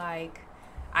feel like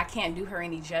I can't do her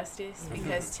any justice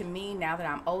because to me, now that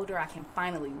I'm older, I can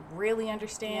finally really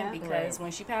understand because when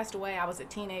she passed away, I was a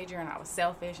teenager and I was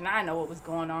selfish and I know what was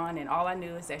going on, and all I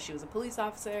knew is that she was a police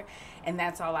officer and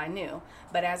that's all I knew.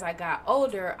 But as I got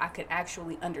older, I could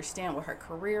actually understand what her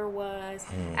career was,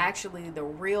 actually the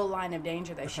real line of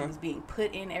danger that she was being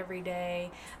put in every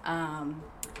day,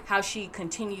 how she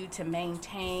continued to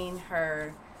maintain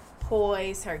her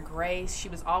poise, her grace. She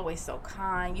was always so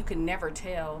kind. You could never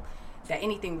tell that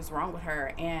anything was wrong with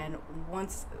her. And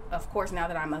once, of course, now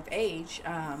that I'm of age,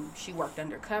 she worked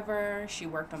undercover. She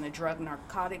worked on the Drug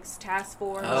Narcotics Task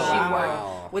Force. She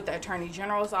worked with the Attorney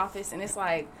General's office. And it's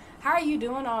like, how are you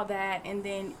doing all that? And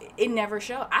then it never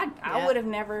showed. I would have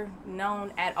never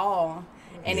known at all.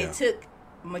 And it took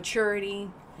maturity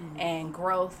and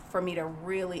growth for me to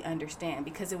really understand,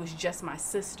 because it was just my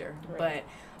sister. But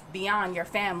beyond your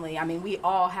family, I mean, we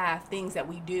all have things that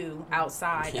we do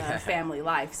outside of family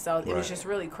life. So it was just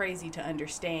really crazy to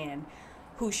understand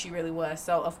who she really was.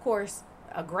 So, of course,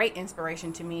 a great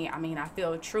inspiration to me. I mean, I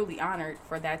feel truly honored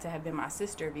for that to have been my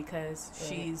sister, because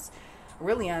she's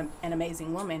really an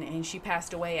amazing woman, and she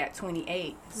passed away at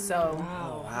 28. So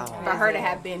for her to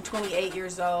have been 28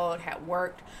 years old, had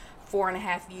worked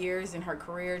 4.5 years in her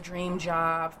career, dream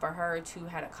job, for her to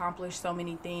had accomplished so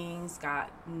many things, got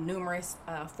numerous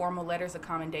formal letters of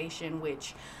commendation,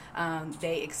 which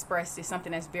they expressed is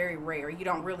something that's very rare. You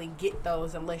don't really get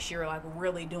those unless you're like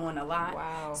really doing a lot.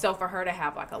 Wow. So for her to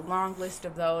have like a long list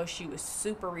of those, she was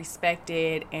super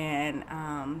respected, and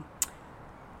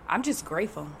I'm just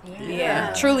grateful.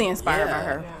 Truly inspired by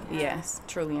her. Yes,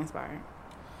 truly inspired.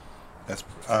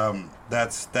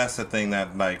 That's the thing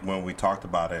that, like, when we talked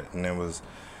about it, and it was,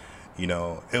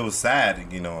 it was sad,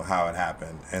 how it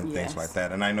happened and things like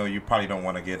that. And I know you probably don't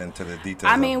want to get into the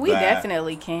details. I mean, of we that,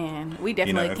 definitely can. We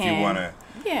definitely if can. you want to.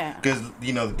 Yeah.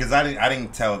 Because I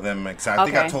didn't tell them exactly. I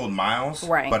think I told Miles,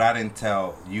 but I didn't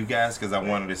tell you guys because I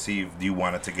wanted to see if you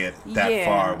wanted to get that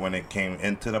far when it came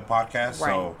into the podcast.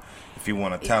 So if you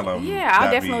want to tell them. Yeah, I'll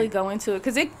definitely go into it,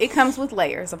 because it comes with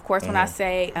layers. Of course, when I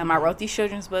say I wrote these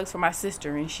children's books for my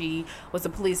sister and she was a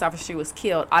police officer, she was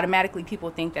killed, automatically people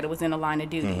think that it was in the line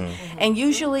of duty. And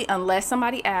usually, unless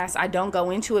somebody asks, I don't go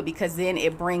into it, because then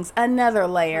it brings another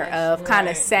layer of kind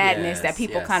of sadness that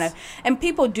people kind of, and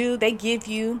people do, they give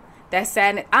you that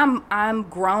sadness. I'm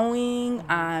growing,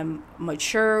 I'm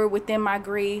mature within my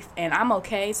grief, and I'm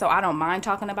okay, so I don't mind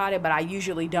talking about it, but I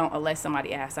usually don't unless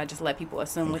somebody asks. I just let people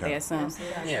assume what they assume.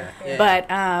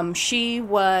 But she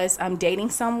was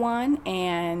dating someone,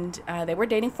 and they were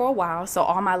dating for a while, so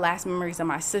all my last memories of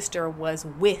my sister was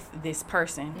with this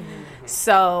person.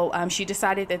 So she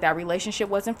decided that relationship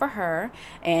wasn't for her,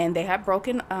 and they had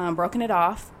broken it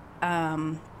off.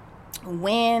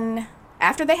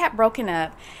 After they had broken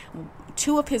up,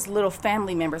 two of his little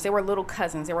family members, they were little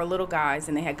cousins, they were little guys,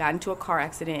 and they had gotten into a car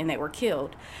accident and they were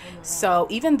killed. So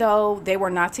even though they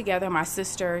were not together, my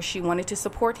sister, she wanted to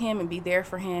support him and be there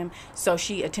for him, so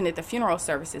she attended the funeral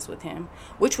services with him,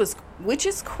 which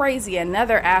is crazy.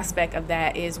 Another aspect of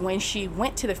that is when she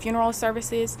went to the funeral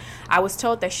services, I was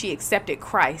told that she accepted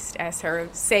Christ as her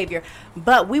Savior,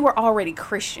 but we were already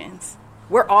Christians.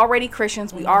 We're already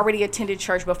Christians. We already attended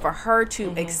church, but for her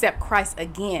to accept Christ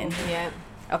again.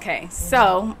 Okay,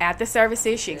 so at the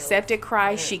services, she accepted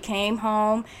Christ. She came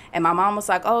home, and my mom was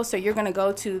like, oh, so you're going to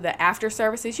go to the after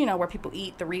services, where people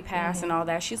eat the repast and all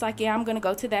that. She's like, yeah, I'm going to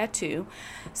go to that too.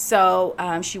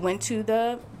 So she went to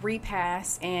the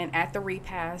repast, and at the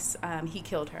repast, he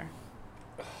killed her.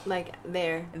 Like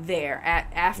there.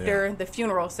 After the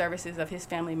funeral services of his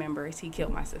family members, he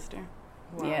killed my sister.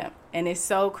 Wow. Yeah, and it's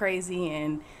so crazy,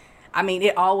 and I mean,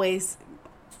 it always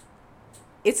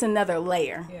it's another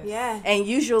layer. Yes. Yeah. And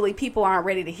usually people aren't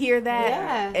ready to hear that.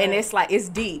 Yeah. And it's like, it's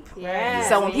deep. Yeah.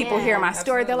 So when people hear my Yeah.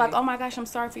 story, they're like, Absolutely. oh my gosh, I'm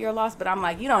sorry for your loss. But I'm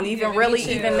like, you don't You even give really me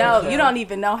chills. even know. Yeah. You don't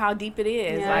even know how deep it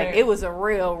is. Yeah. Like, it was a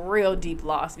real deep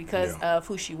loss because Yeah. of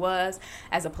who she was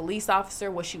as a police officer,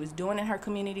 what she was doing in her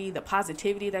community, the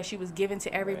positivity that she was giving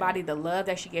to everybody, the love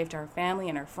that she gave to her family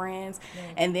and her friends.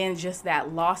 And then just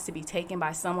that loss to be taken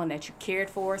by someone that you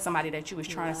cared for, somebody that you was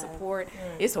trying to support.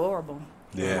 It's horrible.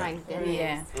 Yeah. My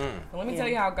goodness. Yeah. Let me tell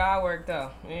you how God worked,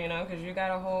 though. You know, because you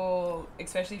got a whole,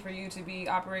 especially for you to be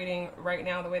operating right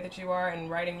now the way that you are and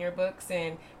writing your books,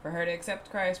 and for her to accept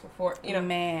Christ before, you know,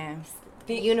 Man.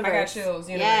 Universe. I got chills.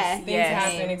 Universe. Yeah. Things Yes.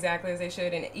 happen exactly as they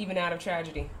should, and even out of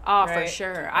tragedy. Oh, for right?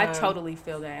 sure. I totally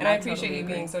feel that. And I appreciate totally you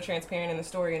agree. being so transparent in the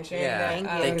story and sharing Yeah. that. Thank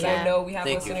you. Because Yeah. I know we have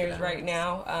Thank you for listeners that. right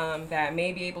now that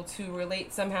may be able to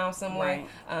relate somehow, some way,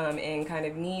 and kind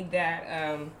of need that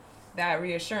that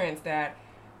reassurance that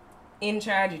in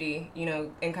tragedy, you know,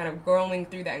 and kind of growing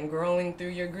through that and growing through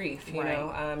your grief, you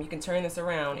know, you can turn this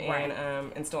around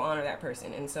and still honor that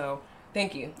person. And so,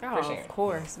 thank you for Oh, sharing. of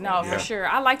course. No, Yeah. for sure.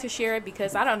 I like to share it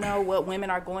because I don't know what women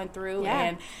are going through. Yeah.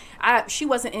 And she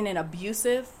wasn't in an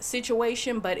abusive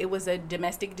situation, but it was a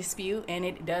domestic dispute, and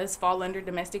it does fall under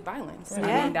domestic violence. I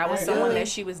Yeah, mean, that was absolutely. someone that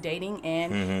she was dating,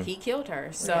 and he killed her.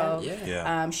 So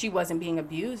Yeah. she wasn't being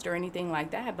abused or anything like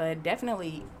that. But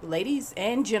definitely, ladies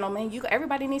and gentlemen,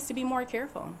 everybody needs to be more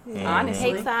careful.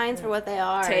 Honestly. Take signs for what they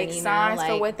are. Take and, you know, signs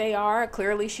for like- what they are.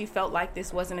 Clearly, she felt like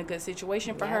this wasn't a good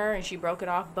situation for Yeah. her, and she broke it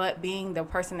off. But being the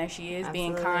person that she is,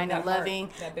 being Absolutely. kind and That heart, loving,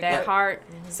 that big that heart. heart,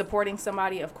 supporting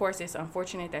somebody. Of course, it's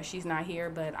unfortunate that she's not here,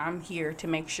 but I'm here to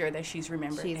make sure that she's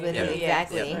remembered. She's with Yeah. you.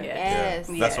 Exactly. Yeah. Yes.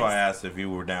 Yeah. That's Yes. why I asked if you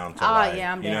were down to Oh, like,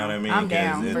 yeah, I'm you know down. what I mean? I'm 'Cause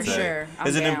down, for it's a- sure. I'm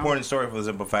It's an down. important story for the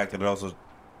simple fact that it also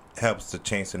helps to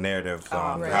change the narrative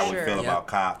on for how sure. we feel Yeah. about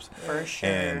cops. For sure.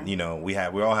 And you know, we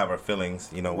all have our feelings.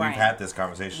 You know, Right. we've had this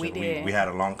conversation. We did. We had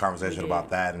a long conversation We about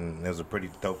did. that, and it was a pretty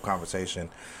dope conversation.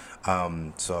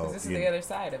 So This is you the know, other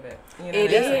side of it. You know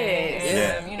It what I'm saying? is. And,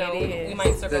 Yeah. you know, It we is.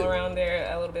 might circle The- around there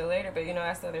a little bit later, but you know,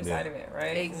 that's the other side of it,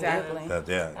 right? Exactly. yeah,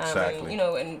 exactly. And, you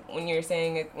know, and when you're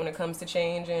saying it, when it comes to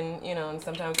change, and you know, and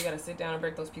sometimes you got to sit down and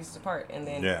break those pieces apart, and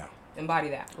then yeah, embody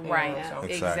that. you Right. know, so.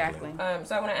 Exactly. Exactly.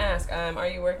 So I want to ask, are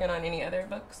you working on any other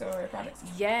books or projects?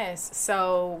 Yes.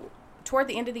 So toward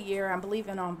the end of the year, I'm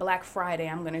believing on Black Friday,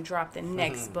 I'm going to drop the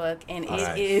next book, and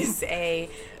Nice. it is a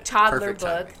toddler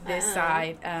Perfect book.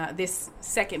 timing. This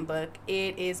second book,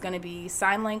 it is going to be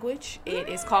sign language. It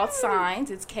is called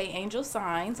Signs. It's K Angel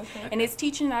Signs, and it's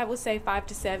teaching, I would say, 5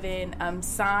 to 7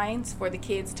 signs for the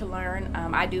kids to learn.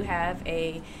 I do have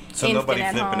a so infant nobody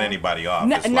at flipping home. anybody off.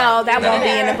 No, It's no, like, that won't be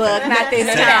in the book. Not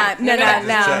this time. No, I'm no, just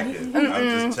no. checking.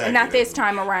 I'm just checking. Not this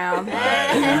time around. All right,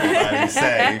 everybody's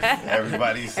safe.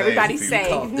 Everybody's safe. Everybody's People- safe.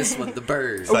 Call this one the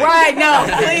bird. like- Right, no,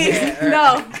 please,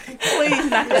 no, please,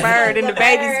 not the bird in the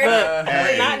baby's book.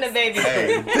 Hey, Not in the baby.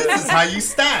 hey, this is how you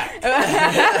stack. I'm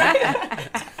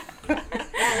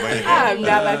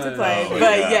not about to play. Oh,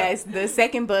 But yeah. yes, the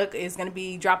second book is going to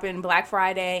be dropping Black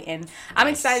Friday, and I'm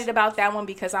excited about that one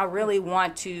because I really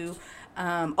want to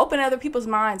open other people's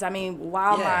minds. I mean,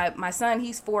 while Yeah. my son,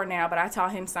 he's 4 now, but I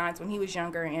taught him signs when he was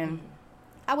younger, and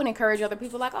I would encourage other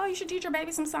people like, oh, you should teach your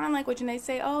baby some sign language. And they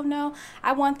say, oh, no,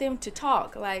 I want them to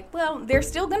talk. Like, well, they're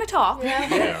still going to talk.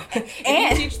 Yeah.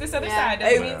 And You teach this other Yeah. side.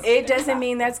 Doesn't mean it doesn't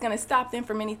mean that's going to stop them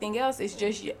from anything else. It's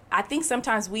just, I think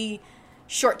sometimes we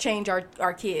shortchange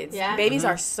our kids. Yeah. Babies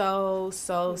are so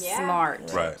Yeah.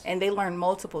 smart. Right. And they learn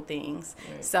multiple things.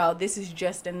 So this is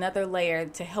just another layer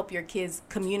to help your kids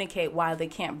communicate while they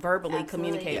can't verbally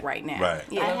Absolutely. communicate right now. Right.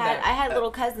 Yeah. I had little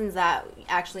cousins that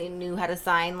actually knew how to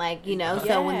sign, like, you know,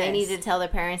 so when they Yes. needed to tell their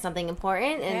parents something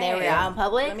important and they were Hey, out in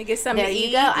public, let me get something there to you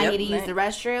eat. go. I Yep. need to use the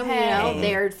restroom, you Hey. know.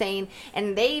 They're saying,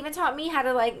 and they even taught me how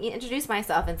to, like, introduce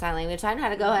myself in sign language. I know how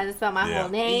to go ahead and spell my Yeah. whole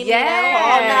name, Yes. you know,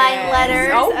 all 9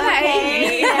 letters. Okay. Okay.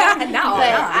 No, But no.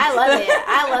 I love it.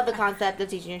 I love the concept of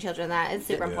teaching your children that. It's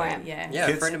super Yeah. important. Yeah. Yeah, a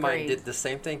Kids- friend of mine Great. did the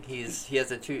same thing. He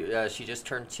has a 2. She just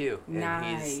turned 2, and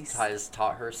Nice. has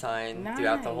taught her sign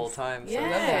throughout the whole Nice. time. So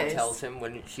Yes. he tells him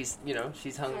when she's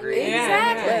hungry.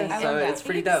 Exactly. And I so love that. it's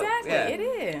pretty dope. Exactly. Yeah. It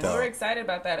is. Dope. We're excited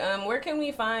about that. Where can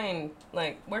we find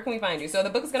you? So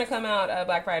the book is gonna come out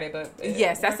Black Friday, but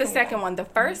Yes, that's where the can we second one. The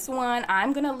first one,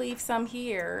 I'm going to leave some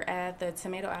here at the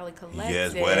Tomato Alley Collective.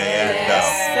 Yes, where they at,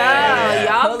 though? So,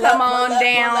 y'all Pull up, come on pull up,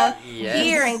 down pull up. Yes.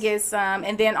 here and get some.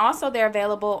 And then also they're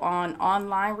available on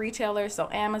online retailers, so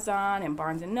Amazon and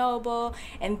Barnes and Noble.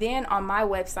 And then on my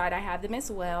website, I have them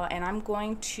as well. And I'm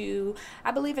going to,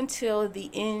 I believe until the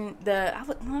end,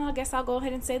 I guess I'll go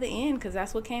ahead and say the end because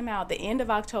that's what came out. The end of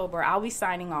October, I'll be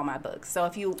signing all my books. So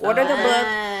if you order the book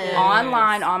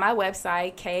online on my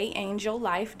website,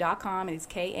 kangelife.com, and it's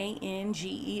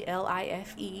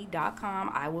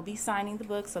KANGELIFE.com, I will be signing the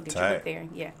book. So get your book there.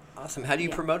 Yeah. Awesome. How do you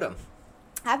promote them?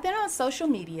 I've been on social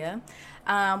media,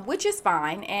 which is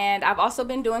fine, and I've also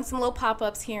been doing some little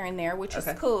pop-ups here and there, which is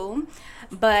cool.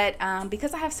 But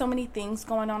because I have so many things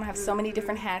going on, I have so many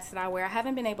different hats that I wear, I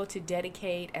haven't been able to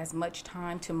dedicate as much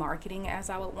time to marketing as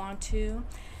I would want to.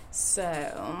 So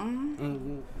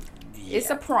it's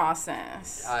a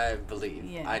process. I believe.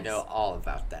 Yes. I know all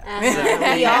about that.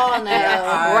 We all know.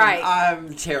 Right.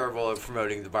 I'm terrible at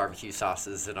promoting the barbecue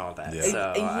sauces and all that. Yeah.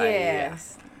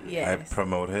 So Yes. I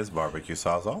promote his barbecue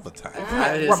sauce all the time.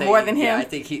 I was More say, than him? Yeah, I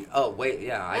think he. Oh wait,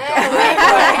 yeah, I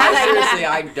don't. Seriously,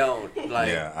 I don't. Like,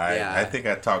 I think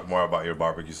I talk more about your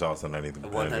barbecue sauce than anybody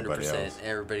 100%. else.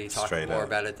 Everybody talks Straight more up.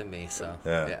 about it than me. So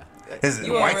Yeah. His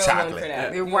You are white real one for chocolate.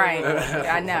 that. You're You are right. real one for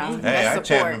that. I know. Hey, That's I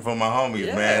champion for my homies,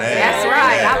 man. Hey, That's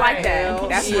right. I like that.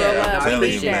 That's real Yeah, love. I We telling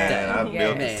need you, that. man. I built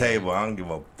Yeah. the table. I don't give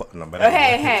a fuck. No, but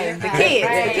Hey, the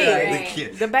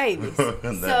kids, Right. the babies.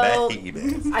 So-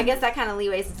 babies. I guess that kind of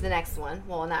leeways into the next one.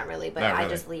 Well, not really, but Not I really.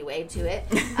 just leeway to it.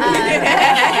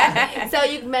 So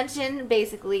you mentioned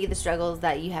basically the struggles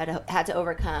that you had to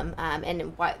overcome,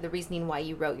 and the reasoning why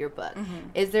you wrote your book.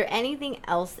 Is there anything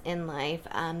else in life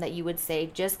that you would say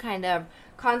just kind of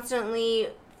constantly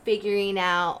figuring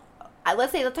out?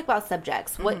 Let's talk about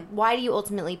subjects. Why do you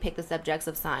ultimately pick the subjects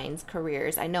of science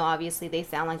careers? I know obviously they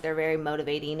sound like they're very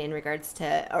motivating in regards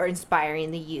to, or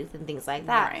inspiring the youth and things like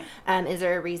that. Right. Is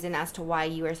there a reason as to why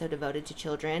you are so devoted to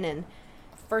children? And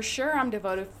For sure, I'm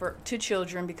devoted to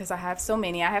children because I have so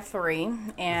many. I have 3,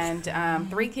 and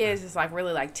 3 kids is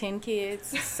really 10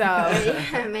 kids. So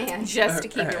yeah, man, just to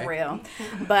keep it real.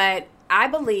 But I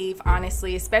believe,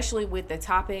 honestly, especially with the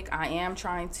topic, I am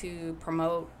trying to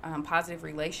promote positive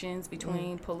relations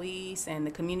between police and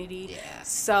the community. Yeah.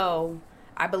 So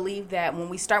I believe that when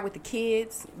we start with the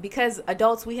kids, because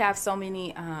adults, we have so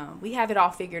many, we have it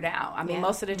all figured out. I mean,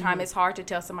 most of the time it's hard to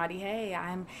tell somebody, hey,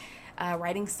 I'm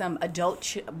writing some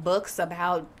adult books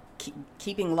about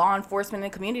keeping law enforcement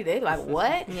in the community. They're like,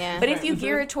 what? Yeah. But if you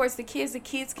gear it towards the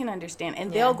kids can understand,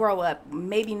 and they'll grow up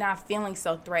maybe not feeling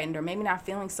so threatened or maybe not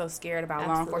feeling so scared about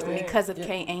law enforcement because of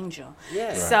K Angel. Yeah.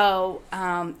 Right. So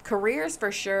careers,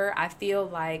 for sure, I feel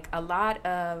like a lot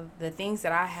of the things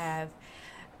that I have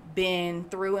been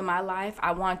through in my life,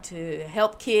 I want to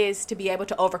help kids to be able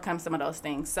to overcome some of those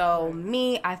things. So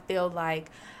I feel like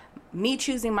me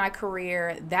choosing my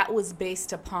career, that was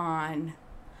based upon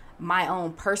my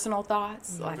own personal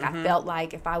thoughts. Like I felt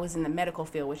like if I was in the medical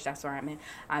field, which that's where I'm in,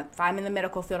 if I'm in the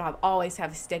medical field, I'll always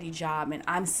have a steady job and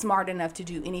I'm smart enough to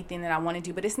do anything that I want to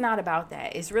do. But it's not about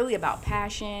that. It's really about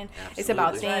passion. Absolutely. It's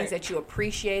about things that you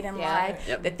appreciate in life,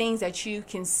 Yep. the things that you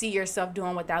can see yourself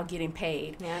doing without getting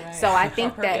paid. Yeah. Right. So I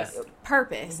think that Purpose.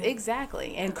 purpose,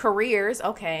 exactly. And careers,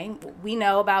 okay, we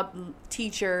know about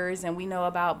teachers and we know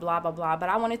about blah, blah, blah, but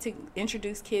I wanted to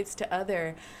introduce kids to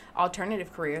other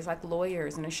alternative careers like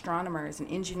lawyers and astronomers and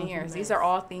engineers. These are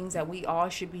all things that we all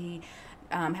should be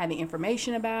having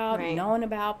information about, Right. knowing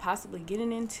about, possibly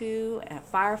getting into.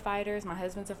 Firefighters, my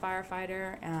husband's a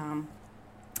firefighter,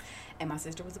 and my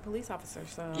sister was a police officer.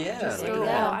 So Yeah, I just there threw you it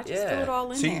go. all, I just threw Yeah. it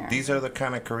all in See, there. these are the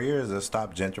kind of careers that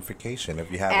stop gentrification.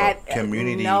 If you have At- a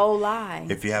community, no lie.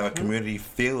 if you have a community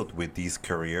filled with these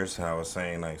careers, I was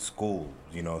saying like school.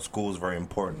 School is very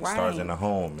important. It starts Right. in the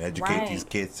home. Educate Right. these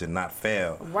kids to not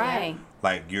fail. Right.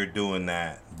 Like you're doing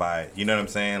that by, you know what I'm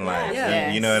saying? Like,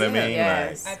 Yeah. you know what I mean?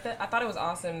 Yes. I thought it was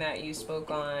awesome that you spoke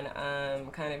on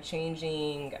kind of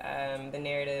changing the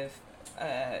narrative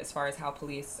as far as how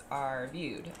police are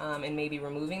viewed, and maybe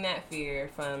removing that fear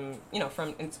from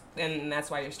and that's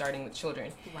why you're starting with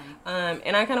children. Right.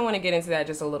 And I kind of want to get into that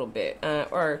just a little bit,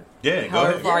 or Yeah, go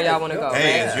however ahead. far y'all want to go.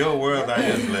 Hey, right? it's your world.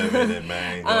 I just live in it,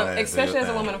 man. Go ahead, do Especially your as a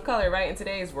thing. woman of color, right? In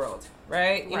today's world,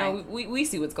 right? You know, Right. we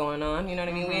see what's going on. You know what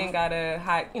I mean? We ain't gotta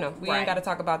hide. We Right. ain't gotta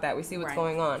talk about that. We see what's Right.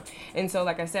 going on. And so,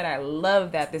 like I said, I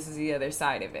love that this is the other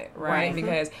side of it, right? Right.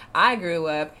 Because I grew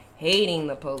up hating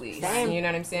the police. Same. You know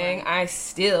what I'm saying? I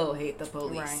still hate the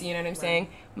police. Right. You know what I'm saying?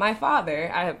 My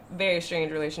father, I have a very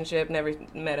strange relationship. Never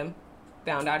met him.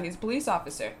 Found out he's a police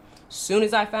officer. Soon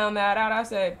as I found that out, I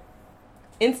said,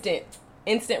 instant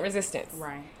instant resistance.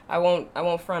 Right. I won't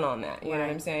front on that. You know what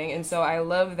Right. I'm saying? And so I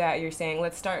love that you're saying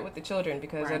let's start with the children,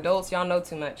 because Right. adults, y'all know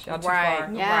too much. Y'all too Right. far.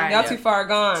 Yeah. Y'all too far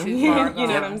gone. Too far You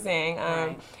know what gone. I'm saying?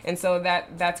 Right. And so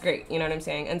that's great. You know what I'm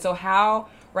saying? And so how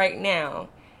right now,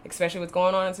 especially what's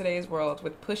going on in today's world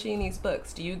with pushing these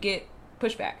books, do you get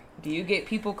pushback? Do you get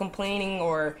people complaining,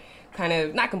 or kind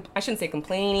of I shouldn't say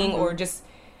complaining, or just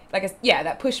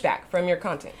that pushback from your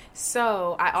content?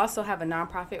 So I also have a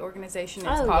nonprofit organization.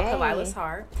 It's Oh, called yay. Kalilah's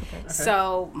Heart.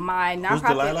 So my nonprofit, Who's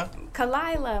Delilah?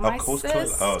 Kalila, my Who's sister.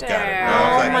 Kalila? Oh, got it. Oh,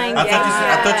 I was my I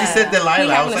thought you said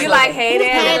Delilah. I was You like, like, hey there,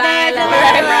 Hey there,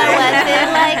 Delilah. Delilah, what's it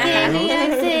like in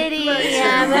your city?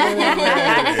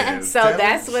 So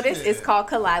that's what it's called,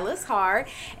 Kalilah's Heart.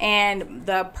 And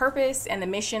the purpose and the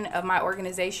mission of my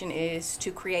organization is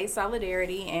to create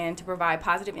solidarity and to provide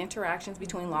positive interactions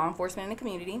between law enforcement and the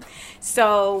community.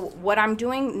 So what I'm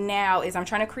doing now is I'm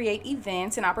trying to create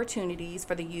events and opportunities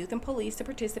for the youth and police to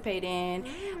participate in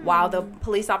while the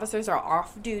police officers are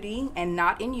off duty and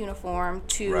not in uniform,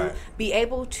 to Right. be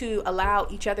able to allow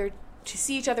each other to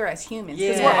see each other as humans,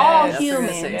 because Yeah, we're all that's what I was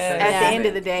humans gonna say. at Yeah. the end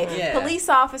of the day. Yeah. Police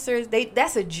officers,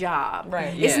 that's a job.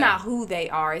 Right. It's Yeah. not who they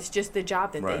are. It's just the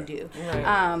job that Right. they do.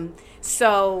 Right.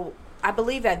 So I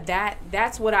believe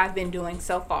that's what I've been doing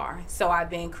so far. So I've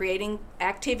been creating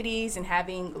activities and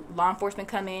having law enforcement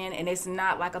come in, and it's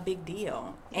not like a big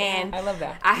deal. And I love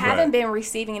that. I haven't Right. been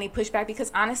receiving any pushback,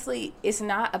 because honestly, it's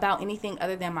not about anything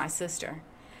other than my sister.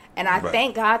 And I Right.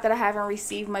 thank God that I haven't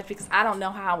received much, because I don't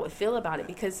know how I would feel about it,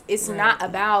 because it's not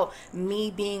about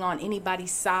me being on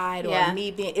anybody's side, or Yeah.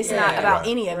 me being, it's Yeah. not about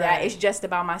Right. any of Right. that. It's just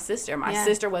about my sister. My Yeah.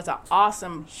 sister was an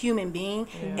awesome human being,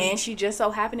 and she just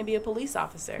so happened to be a police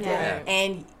officer. Yeah.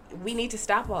 And we need to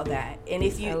stop all that. And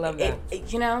if you, I love that.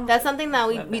 you know, That's something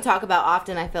that we talk about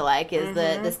often, I feel like, is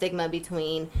the stigma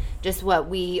between just what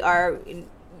we are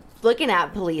looking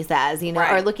at police as, you know,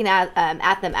 Right. or looking at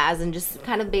them as, and just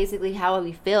kind of basically how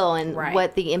we feel and Right.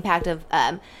 what the impact of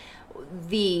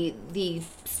the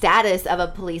status of a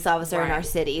police officer in Right. our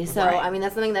city. So Right. I mean,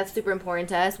 that's something that's super important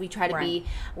to us. We try to Right.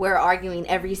 we're arguing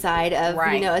every side of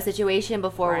Right. you know, a situation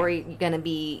before Right. we're going to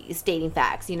be stating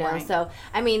facts, you know. Right. So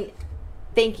I mean,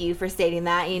 thank you for stating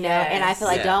that, you know. And I feel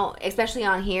like Yes. especially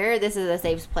on here, this is a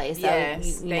safe place. So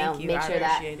yes, you thank know, you. make I sure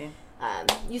that appreciate it.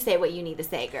 you say what you need to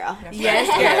say, girl. Yes,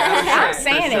 I'm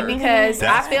saying it because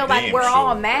That's I feel like damn we're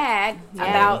all sure. mad Yeah.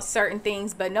 about certain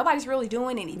things, but nobody's really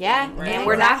doing anything. Yeah, And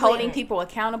we're not exactly. holding people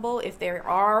accountable if there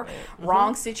are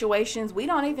wrong situations. We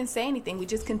don't even say anything. We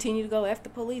just continue to go F the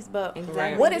police. But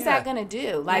Exactly. what is Yeah. that going to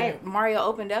do? Like Right. Mario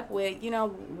opened up with, you know,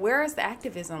 where is the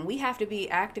activism? We have to be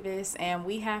activists, and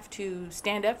we have to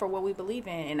stand up for what we believe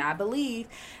in. And I believe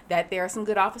that there are some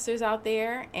good officers out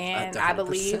there, and I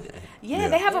believe, 100%. yeah,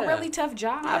 they have a Yeah. really tough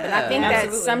job. And Yeah. I think that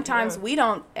Absolutely. sometimes Yeah. we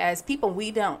don't, as people,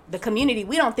 the community,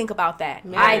 we don't think about that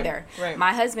Right. either. Right.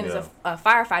 My husband is a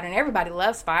firefighter, and everybody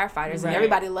loves firefighters, and Right.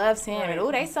 everybody loves him. And Right.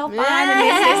 oh, they so fine, and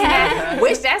this and that,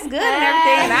 which that's good and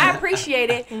everything, and I appreciate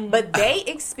it. But they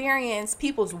experience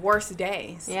people's worst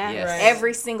days. Yeah. Yes. Right.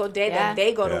 Every single day Yeah. that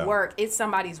they go Yeah. to work, it's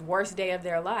somebody's worst day of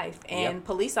their life. And Yep.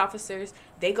 police officers,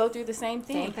 they go through the same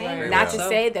thing. Same thing. Right. Not Yeah. to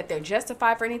say that they're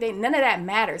justified for anything. None of that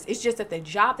matters. It's just that the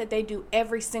job that they do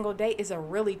every single day is a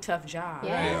really tough job.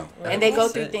 Yeah. And they go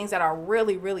That's through it. things that are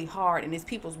really, really hard, and it's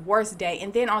people's worst day.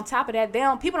 And then on top of that,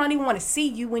 people don't even want to see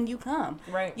you when you come.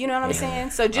 Right. You know what I'm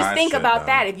saying? So just I think should about know.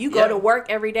 that. If you go Yeah. to work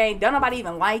every day, don't nobody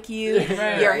even like you.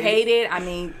 Right. You're hated. I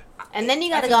mean, And then you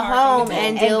got to That's go a hard home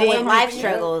thing to do. and deal with then life you-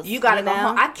 struggles. You got to go know?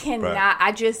 home. I cannot.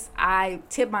 Right. I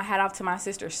tip my hat off to my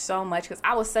sister so much because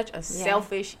I was such a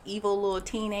selfish, evil little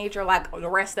teenager like the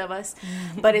rest of us.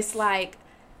 But it's like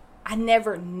I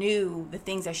never knew the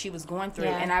things that she was going through.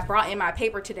 Yeah. And I brought in my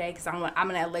paper today because I'm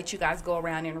gonna let you guys go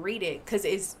around and read it because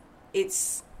it's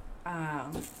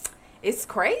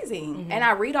crazy. And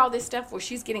I read all this stuff where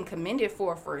she's getting commended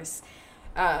for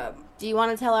Do you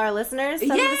want to tell our listeners some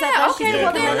of the stuff yeah, that okay. she's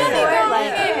Well, doing then Yeah. let me before? go Like,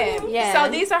 ahead. yeah.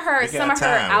 So these are We some got of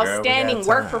her time, girl. We outstanding got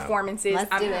work time. performances.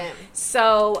 Let's do it.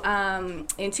 So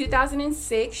in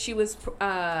 2006, she was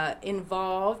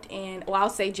involved in, well, I'll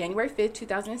say January 5th,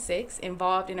 2006,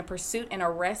 involved in a pursuit and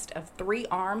arrest of 3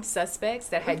 armed suspects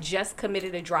that had just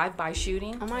committed a drive-by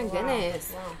shooting. Oh my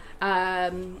goodness.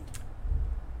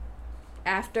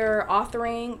 After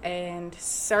authoring and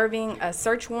serving a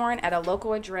search warrant at a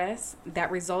local address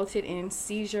that resulted in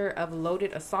seizure of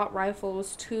loaded assault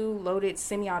rifles, 2 loaded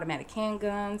semi-automatic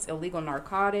handguns, illegal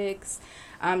narcotics.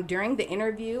 During the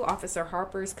interview, Officer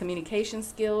Harper's communication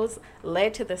skills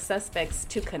led to the suspects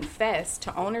to confess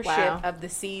to ownership Wow. of the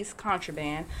seized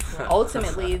contraband.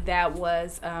 Ultimately, that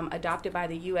was adopted by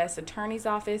the U.S. Attorney's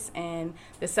Office, and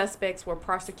the suspects were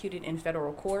prosecuted in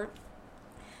federal court.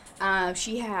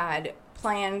 She had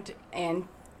planned and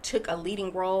took a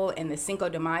leading role in the Cinco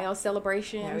de Mayo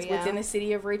celebrations within the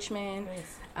city of Richmond.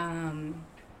 Nice.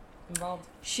 Involved.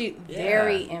 She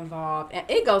very involved, and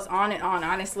it goes on and on.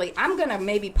 Honestly, I'm gonna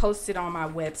maybe post it on my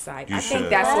website. I think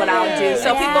that's what I'll do,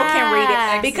 so people can read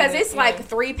it, because it's like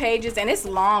 3 pages and it's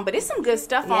long, but it's some good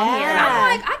stuff on here. And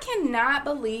I'm like, I cannot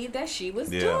believe that she was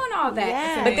doing all that.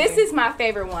 Yeah. But this is my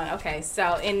favorite one. Okay,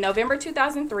 so in November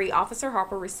 2003, Officer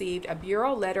Harper received a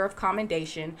bureau letter of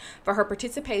commendation for her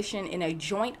participation in a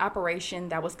joint operation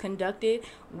that was conducted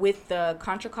with the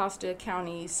Contra Costa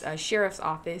County's Sheriff's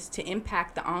Office to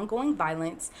impact the ongoing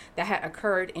violence that had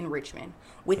occurred in Richmond.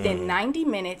 Within 90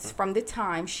 minutes from the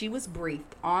time she was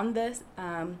briefed on the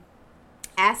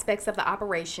aspects of the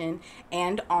operation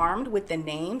and armed with the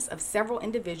names of several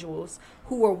individuals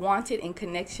who were wanted in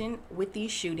connection with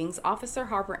these shootings, Officer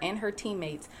Harper and her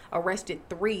teammates arrested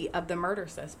 3 of the murder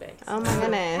suspects. Oh my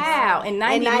goodness. How? In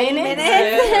 90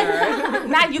 minutes?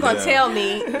 Now you gonna tell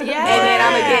me, and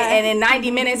then in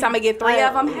 90 minutes I'm gonna get 3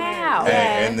 of them? How?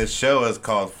 And the show is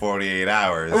called 48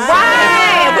 Hours.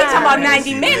 Right. We talking about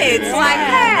 90 minutes. Like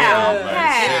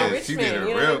how? Shit, she did it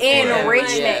real quick. In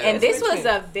Richmond, and this was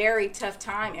a very tough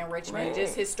time in Richmond.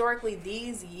 Just historically,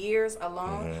 these years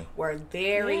alone were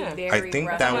very, very. I think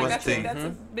rough. that was that's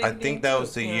a big I think that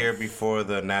was the deal. year before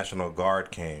the National Guard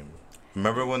came.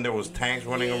 Remember when there was tanks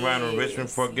running around in Richmond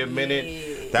for a good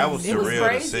minute? That was surreal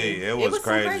to see. It was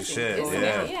crazy shit.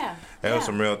 Yeah. There was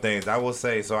some real things. I will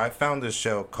say. So I found this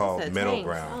show called Middle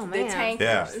Ground. Oh, The man.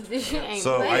 tankers. Yeah.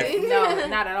 So No,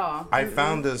 not at all. I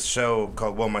found this show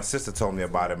called, well, my sister told me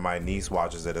about it. My niece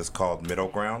watches it. It's called Middle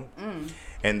Ground.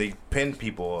 And they pin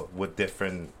people with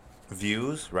different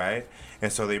views, right?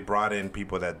 And so they brought in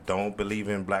people that don't believe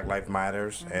in Black Lives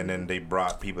Matters, and then they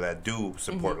brought people that do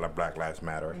support Black Lives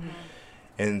Matter.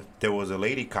 And there was a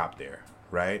lady cop there,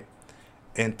 right?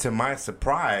 And to my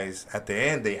surprise, at the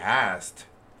end they asked,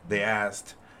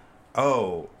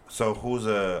 oh, so who's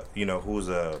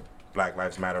a Black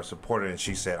Lives Matter supporter? And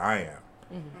she said, I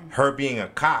am. Her being a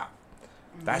cop,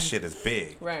 that shit is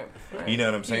big. Right. You know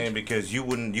what I'm saying? Because you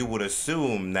would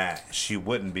assume that she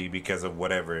wouldn't be because of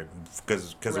whatever,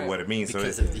 because of what it means.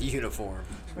 Because so of the uniform.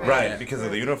 Right, because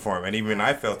of the uniform. And even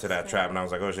I fell to that trap, and I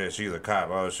was like, oh shit, she's a cop.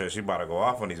 Oh shit, she about to go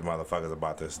off on these motherfuckers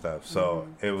about this stuff. So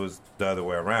it was the other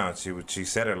way around. She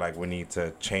said it like, we need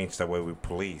to change the way we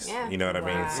police. Yeah. You know what I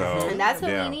mean? So And that's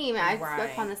what we need. I spoke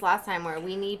Right. on this last time, where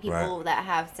we need people that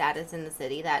have status in the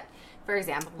city that, for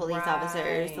example, police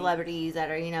officers, celebrities that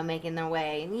are, making their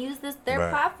way and use their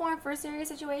platform for serious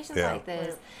situations like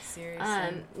this.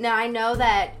 Seriously. Now I know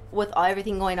that with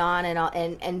everything going on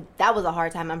and that was a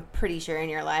hard time, I'm pretty sure, in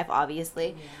your life,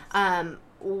 obviously.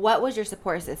 What was your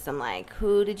support system like?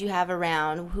 Who did you have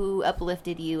around? Who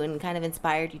uplifted you and kind of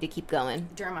inspired you to keep going?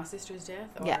 During my sister's death?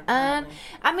 Or Yeah. currently?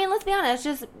 I mean, let's be honest,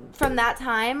 just from that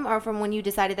time, or from when you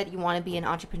decided that you want to be an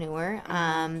entrepreneur,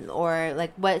 or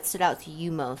like what stood out to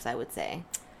you most, I would say.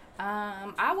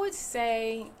 I would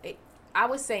say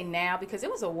now, because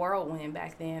it was a whirlwind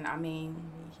back then. I mean,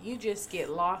 you just get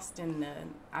lost in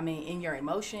your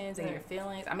emotions and your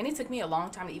feelings. I mean, it took me a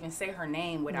long time to even say her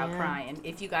name without crying.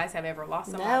 If you guys have ever lost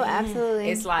somebody, No,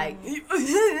 absolutely. it's like,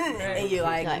 and you're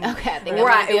like, okay, I think I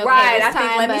might be okay right. this I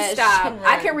think time, let me but stop.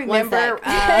 I can One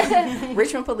remember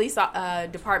Richmond Police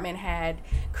Department had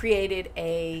created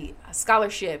a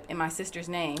scholarship in my sister's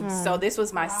name. So this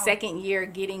was my second year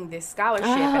getting this scholarship,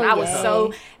 and I was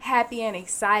so happy and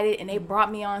excited. And they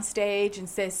brought me on stage and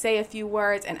said, "Say a few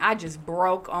words," and I just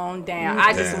broke on down.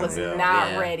 I just was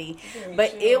not ready.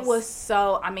 But it was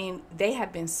so. I mean, they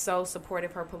have been so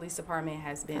supportive. Her police department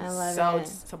has been so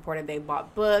supportive. They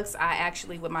bought books. I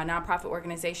actually, with my nonprofit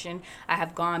organization, I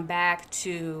have gone back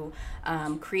to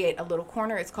create a little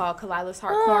corner. It's called Kalila's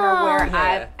Heart Corner, where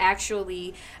I've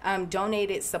actually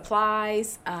donated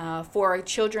supplies for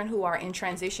children who are in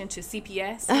transition to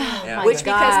CPS, which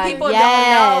because people don't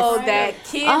know that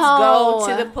kids go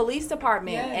to the police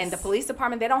department, and the police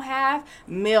department, they don't have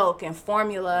milk and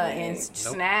formula and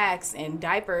snacks and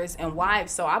diapers and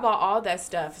wipes. So I bought all that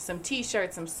stuff, some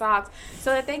T-shirts, some socks,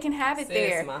 so that they can have it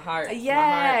there. My heart.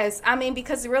 Yes, I mean,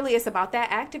 because really it's about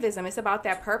that activism, it's about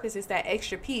that purpose, it's that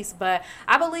extra piece. But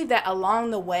I believe that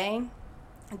along the way,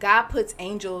 God puts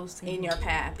angels in your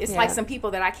path. It's Yeah. like some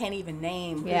people that I can't even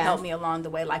name who Yeah. helped me along the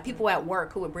way. Like people at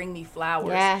work who would bring me flowers.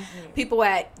 Yeah. People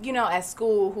at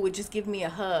school who would just give me a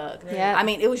hug. Yeah. I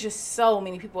mean, it was just so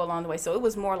many people along the way. So it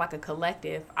was more like a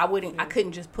collective. I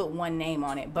couldn't just put one name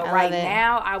on it. But I right love it.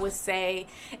 now, I would say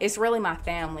it's really my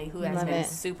family who has Love been it.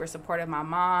 super supportive. My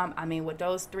mom, I mean, with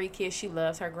those 3 kids, she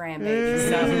loves her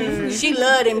grandbabies. Mm-hmm. So she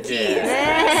loved them kids.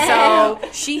 So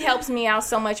she helps me out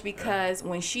so much because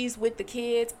when she's with the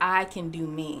kids, I can do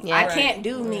me. Yeah. I Right. can't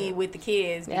do me with the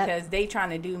kids Yep. because they trying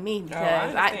to do me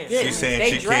because understand. She's saying they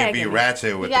she can't dragging be me.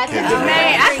 ratchet with You the got to kids. be around.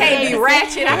 Man, I can't be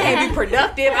ratchet. I can't be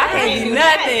productive. I can't do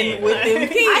nothing with them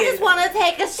kids. I just want to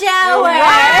take a shower.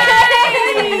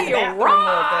 Right.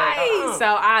 Right. Uh-uh. So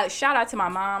I shout out to my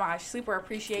mom. I super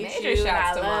appreciate Major you. And I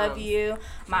shouts to love moms. you.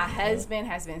 My husband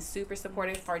has been super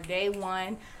supportive for day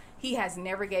one. He has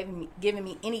never given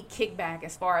me any kickback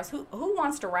as far as who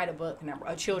wants to write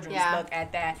a children's Yeah. book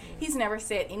at that. He's never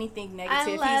said anything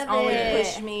negative. love He's only it.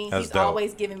 pushed me. That's He's dope.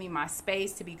 always given me my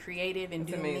space to be creative and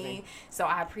That's do amazing. me. So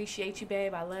I appreciate you,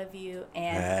 babe. I love you.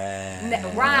 And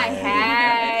Hey. right,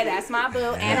 hey, that's my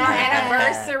boo. And our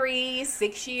anniversary,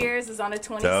 6 years, is on the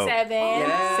 27th,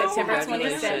 Yes, September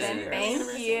congratulations. 27th.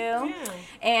 Thank you.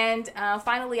 And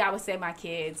finally, I would say my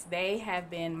kids. They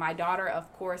have been my daughter,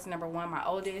 of course, number one, my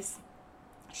oldest.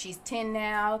 She's 10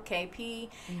 now, KP,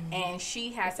 and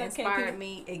she has What's up, inspired KP?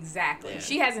 me. Exactly.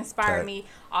 She has inspired Okay. me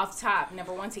off top,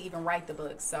 number one, to even write the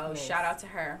book. So Nice. shout out to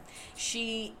her.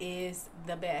 She is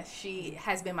the best. She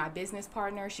has been my business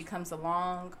partner. She comes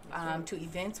along to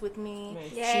events with me. Nice.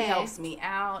 She Yay. helps me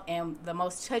out. And the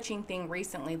most touching thing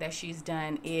recently that she's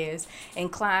done is in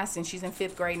class, and she's in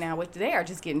 5th grade now, which they are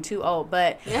just getting too old,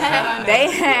 but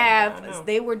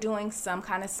they were doing some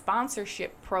kind of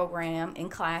sponsorship program in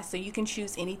class, so you can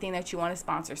choose anything that you want to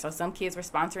sponsor. So some kids were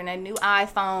sponsoring that new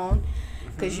iPhone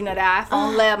because the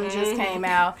iPhone 11 just came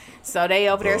out, so they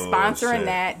over there sponsoring Bullshit.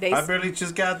 that. They I barely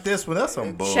just got this one. That's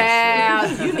some bullshit.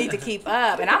 child, you need to keep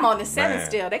up, and I'm on the 7th Man.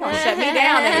 still. They're gonna shut me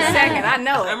down in a second. I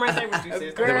know I'm it. right there with you,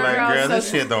 sis. Girl, They're like, girl, so- this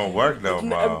shit don't work no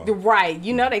more. Right,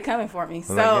 they coming for me.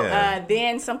 So yeah.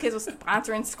 then some kids were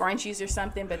sponsoring scrunchies or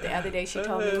something. But the other day she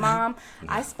told me, "Mom,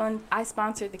 I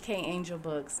sponsored the K Angel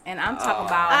books," and I'm talking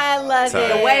about I love Sorry.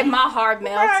 it. the way my heart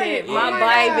melted. Right. My Oh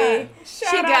my baby, God. she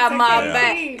Shout got out to my KP.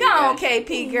 back. Go on,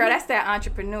 KP girl. That's that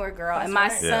entrepreneur girl. And my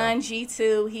right. son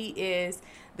G2, he is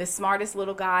the smartest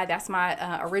little guy. That's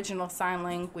my original sign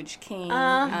language king.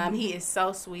 He is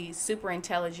so sweet, super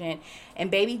intelligent. And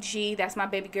baby G, that's my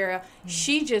baby girl.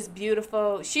 She just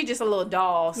beautiful. She just a little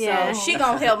doll. So Yeah. she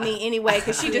gonna help me anyway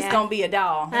because she just Yeah. gonna be a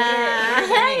doll.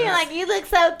 You're like, you look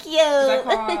so I cute.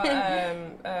 call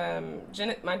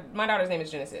my daughter's name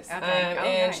is Genesis, Okay. Oh,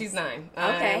 and nice. she's 9.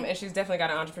 Okay. And she's definitely got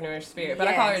an entrepreneurial spirit, but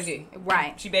I call her Yes. G.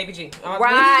 Right. She baby G.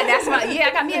 Right. That's my I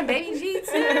got me a baby G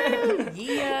too.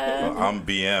 Yeah. I'm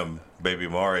BM, Baby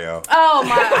Mario. Oh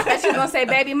my! I thought you were gonna say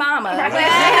baby mama.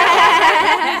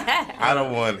 I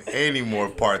don't want any more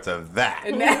parts of that.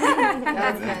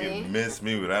 That's You funny. miss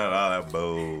me without all that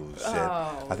bullshit.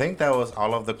 Oh. I think that was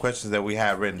all of the questions that we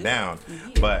had written down.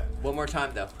 But One more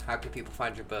time, though. How can people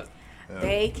find your book?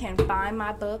 They can find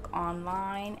my book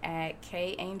online at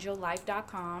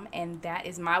kangellife.com, and that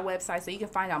is my website. So you can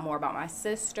find out more about my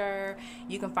sister.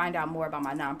 You can find out more about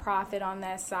my nonprofit on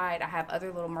that site. I have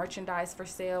other little merchandise for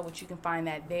sale, which you can find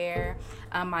that there.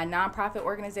 My nonprofit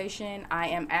organization, I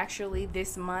am actually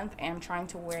this month am trying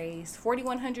to raise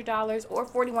 $4,100 or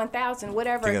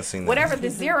 $41,000, Think I've seen that. whatever the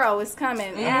zero is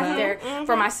coming after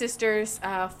for my sister's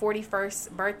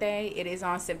 41st birthday. It is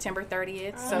on September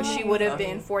 30th, so she would have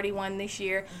been 41 this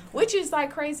year, which is like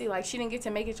crazy. Like she didn't get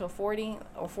to make it till 40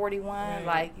 or 41,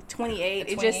 like 28.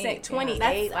 It just said 28.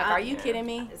 That's, Like, are you kidding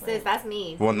me? Sis, that's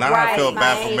me. well, now I Right. feel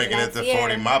bad My for age making it next to year.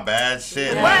 40. My bad.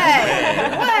 Shit. What?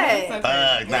 What?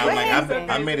 Fuck. Now I'm What like,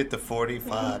 happened? I made it to 40.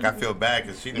 Fuck. I feel bad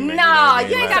because she didn't make it. No, You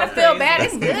you know ain't what I gotta mean? feel bad.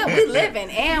 It's good. We living,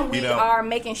 and we You know- are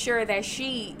making sure that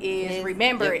she is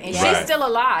remembered, and Right. she's still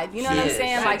alive. You know She what I'm is.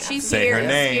 saying? Like she's Say here her in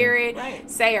name. spirit.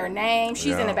 Right. Say her name.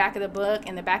 She's in Yeah. the back of the book.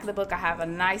 In the back of the book, I have a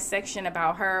nice section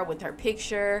about her with her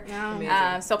picture,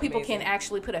 Amazing. so people Amazing. can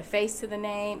actually put a face to the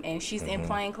name. And she's in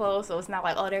plain clothes, so it's not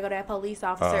like, oh, there go that police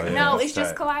officer. Oh, yeah, No, that's it's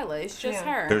just tight. Kalila. It's just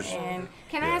Yeah. her. There's- And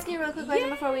Can I Yeah. ask you a real quick question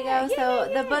Yeah, before we go? yeah, So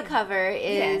yeah. the book cover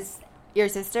is your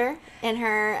sister in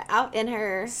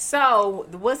her so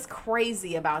what's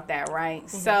crazy about that, right?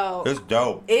 So It's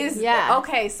dope. is Yeah.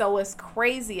 okay. So what's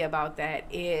crazy about that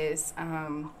is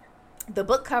the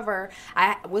book cover,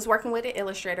 I was working with an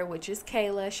illustrator, which is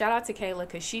Kayla. Shout out to Kayla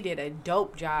because she did a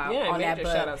dope job Yeah, on that major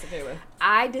book. shout out to Kayla.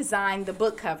 I designed the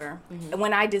book cover. And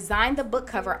when I designed the book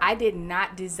cover, I did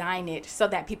not design it so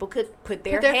that people could put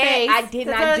their their head. face. I did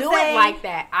That's not what do I'm it saying. like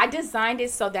that. I designed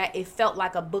it so that it felt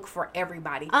like a book for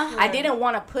everybody. I didn't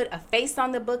want to put a face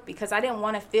on the book because I didn't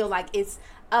want to feel like it's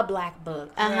a black book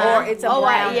or it's a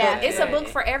brown yeah. book. It's a book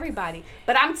for everybody.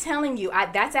 But I'm telling you,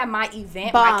 that's at my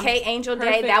event, Bomb. my K Angel Day.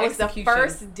 Perfect That was execution. the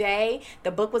first day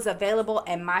the book was available,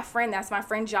 and that's my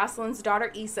friend Jocelyn's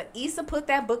daughter, Issa. Issa put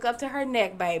that book up to her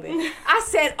neck, baby. I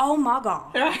said, oh my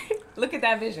God. Right? Look at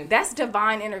that vision. That's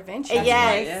divine intervention.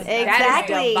 Yes, That is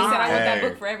exactly. He said, I want that Hey.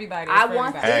 book for everybody. I It's for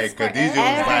want everybody. Hey, It's for Khadijah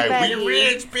was like, everybody. we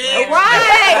rich, bitch.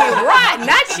 Right.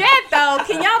 Not yet though.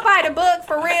 Can y'all buy the book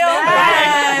for real?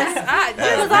 Yes.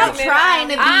 Because I'm trying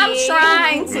to be. I'm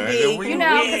trying to Man, we be,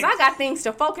 because rich. I got things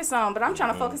to focus on, but I'm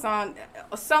trying to focus on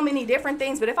so many different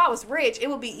things. But if I was rich, it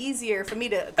would be easier for me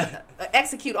to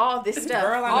execute all this stuff,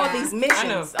 Girl, I all know. these I know.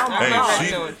 missions. Oh my I know.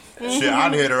 God. Hey, shit,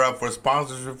 I'd hit her up for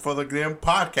sponsorship for the damn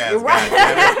podcast. Right.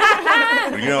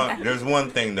 Goddamn it. You know, there's one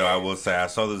thing though I will say. I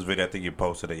saw this video. I think you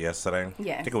posted it yesterday.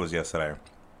 Yes. I think it was yesterday,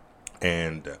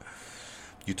 and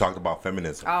you talked about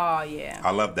feminism. Oh yeah.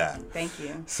 I love that. Thank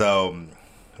you. So,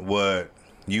 what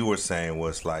you were saying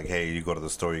was like, hey, you go to the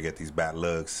store, you get these bad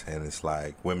looks, and it's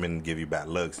like women give you bad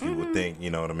looks. You would think, you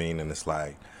know what I mean? And it's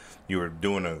like you were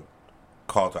doing a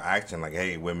call to action, like,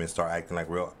 hey, women start acting like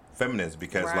real feminists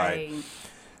because, Right. like,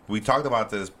 we talked about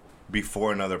this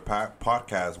before another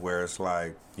podcast where it's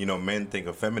like, you know, men think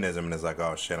of feminism and it's like,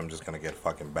 oh shit, I'm just gonna get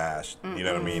fucking bashed. You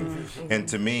know what I mean? And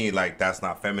to me, like, that's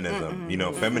not feminism. You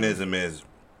know, feminism is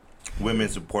women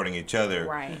supporting each other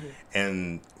Right.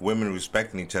 and women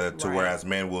respecting each other to Right. whereas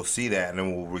men will see that and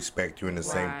then will respect you in the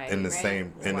same in the Right.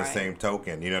 same in the Right. same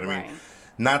token. You know what I mean? Right.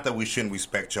 Not that we shouldn't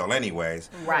respect y'all anyways,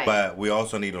 Right. but we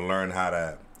also need to learn how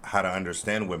to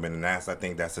understand women, and I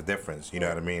think that's the difference. You know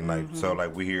what I mean? Like so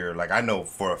like we hear, like, I know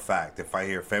for a fact if I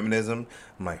hear feminism,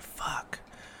 I'm like, fuck.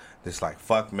 It's like,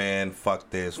 fuck man,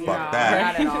 fuck this, fuck No,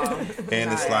 that. not at all.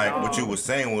 And it's Not like at what you all. were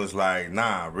saying was like,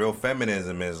 nah, real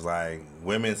feminism is like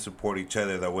women support each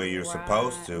other the way you're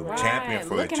supposed to, Right. champion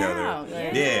for Looking each other. out.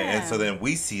 Yeah. Yeah. And so then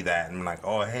we see that and I'm like,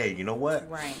 oh hey, you know what?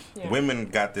 Right. Women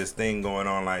got this thing going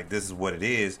on, like this is what it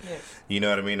is. Yeah. You know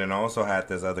what I mean? And I also had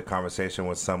this other conversation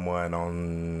with someone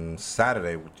on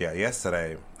Saturday,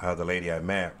 yesterday, the lady I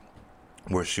met,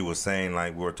 where she was saying,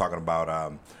 like, we were talking about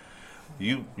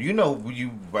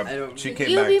she came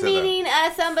You back be to meeting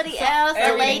somebody else,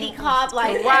 a lady cop,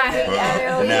 like Right. every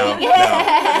other No, week. no.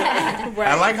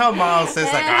 I like how Miles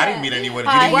says, like, I didn't meet anyone. You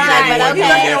didn't meet Right, anyone. but You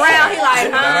okay. didn't Looking get around, shit. he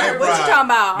like, That huh? ain't What you right. talking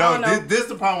about? I No, don't know. this is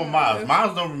the problem with Miles.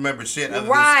 Miles don't remember shit other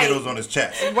Right. than Skittles on his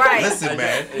chest. Right. Listen,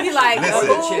 man. He like, Listen.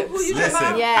 who you talking Listen,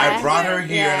 about? Yeah. I brought her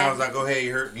here and Yeah. I was like, oh,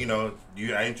 hey,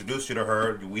 I introduced you to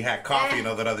her. We had coffee and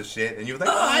all that other shit. And you was like,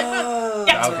 oh,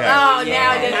 okay. Oh,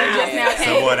 now it just now So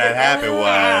came. what had happened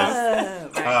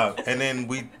was, and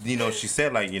then she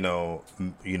said, like, we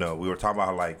were talking about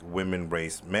how, like, women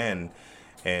raise men,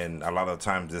 and a lot of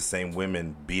times the same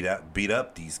women beat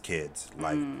up these kids,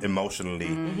 like, emotionally.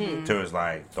 To it's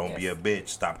like, don't be a bitch,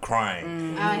 stop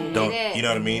crying. I hate Don't, it. you know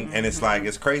what I mean? And it's like,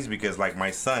 it's crazy because, like,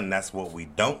 my son, that's what we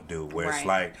don't do, where it's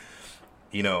Right. like,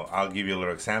 I'll give you a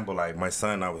little example. Like, my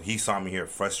son, he saw me here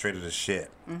frustrated as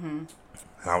shit. And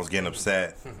I was getting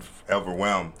upset,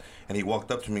 overwhelmed. And he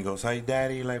walked up to me and goes, hey,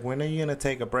 Daddy, like, when are you going to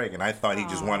take a break? And I thought he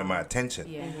just wanted my attention.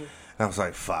 Yeah. And I was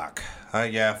like, fuck.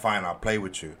 Yeah, fine, I'll play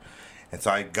with you. And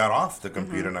so I got off the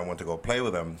computer and I went to go play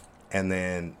with him. And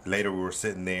then later we were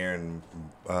sitting there and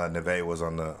Neve was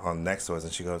on next to us.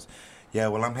 And she goes, yeah,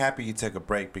 well, I'm happy you took a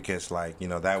break because, like,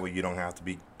 that way you don't have to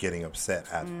be getting upset,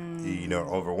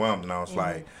 overwhelmed. And I was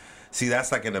like, see,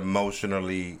 that's like an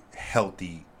emotionally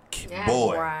healthy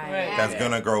boy Right. that's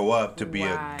gonna grow up to be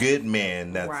a Right. good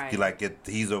man. That's Right. like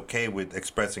he's okay with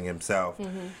expressing himself,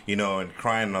 and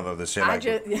crying and all of this shit. I Like,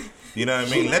 just, you know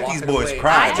what I mean? Let these Walking boys away.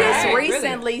 cry. I just man. Right.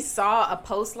 recently saw a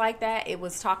post like that. It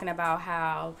was talking about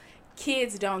how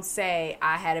kids don't say,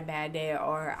 I had a bad day,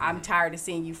 or I'm tired of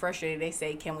seeing you frustrated. They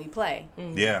say, can we play?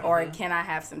 Yeah. Or can I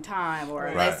have some time? Or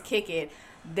Right. let's kick it.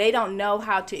 They don't know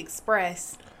how to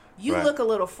express, you Right. look a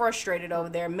little frustrated over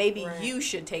there. Maybe Right. you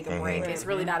should take a break. It's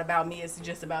really not about me. It's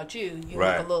just about you. You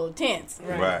Right. look a little tense.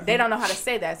 Right. They don't know how to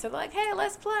say that. So they're like, hey,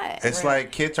 let's play. It's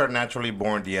like kids are naturally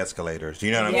born de-escalators.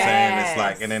 You know what I'm saying? It's Yes.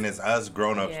 like, and then it's us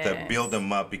grown-ups to Yes. build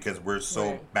them up because we're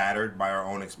so battered by our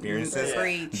own experiences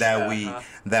Preach.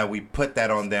 that we put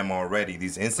that on them already.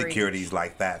 These insecurities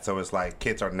like that. So it's like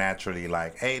kids are naturally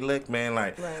like, hey, look, man,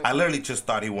 like Right. I literally just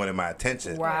thought he wanted my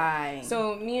attention. Right.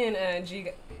 So me and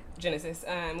Genesis.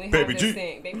 We have Baby this G.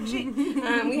 thing, Baby G.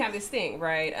 We have this thing,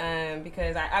 right?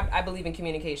 Because I believe in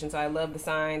communication, so I love the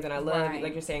signs, and I love, Right.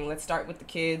 like you're saying, let's start with the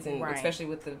kids, and Right. especially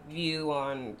with the view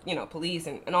on, police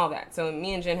and all that. So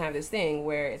me and Jen have this thing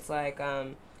where it's like,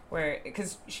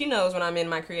 because she knows when I'm in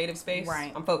my creative space,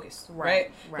 Right. I'm focused,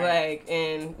 Right. Like,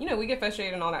 and we get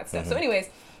frustrated and all that stuff. So anyways,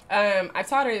 I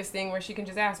taught her this thing where she can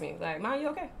just ask me, like, Ma, you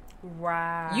okay?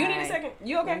 Right. You need a second.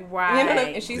 You okay? Right.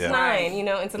 And she's Yeah. 9,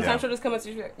 and sometimes Yeah. she'll just come up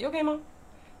to you, like, you okay, Mom?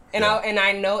 And Yeah.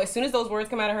 I know as soon as those words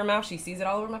come out of her mouth, she sees it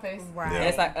all over my face. Right. And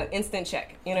it's like an instant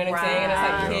check. You know what I'm saying? And it's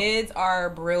Right. like, kids are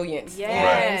brilliant. Yes. You know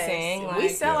what I'm saying? We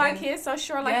Like, sell our and- kids so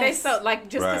short, like Yes. just Right.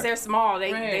 because they're small,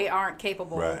 they Right. aren't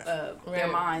capable Right. of their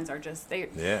Right. minds are just they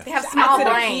Yeah. they have Shout small out to the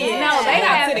brains. kids. No, they Shout out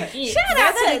have. to the kids. Shout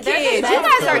out to the They're the kids. best You guys are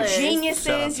ones. Shout out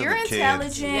geniuses. to You're the kids.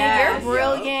 intelligent. Yeah. You're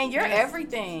brilliant. You're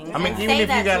everything. I mean, Say even if you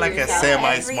that got to like a yourself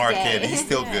semi-smart every day. kid, he's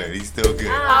still good. He's still good.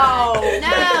 Oh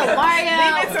No, Mario.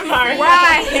 Leave it to Mario.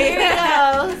 Right. Here it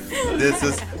goes. This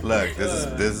is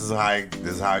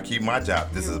how I keep my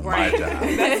job. This is my Right. job.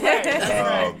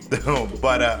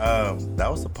 But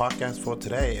that was the podcast for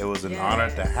today. It was an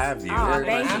honor to have you. Oh,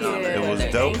 thank you. It was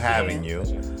Thank dope you. having you.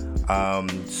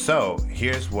 So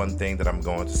here's one thing that I'm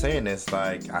going to say, and it's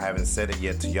like I haven't said it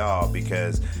yet to y'all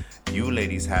because you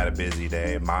ladies had a busy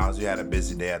day. Miles, you had a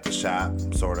busy day at the shop,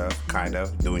 sort of, kind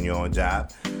of, doing your own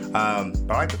job. But I'd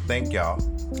like to thank y'all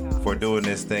for doing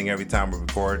this thing every time we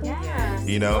record. Yes.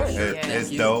 You know, Yes. it's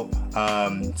dope.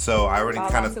 So I already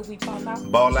kind of we fall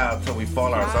out. ball out till we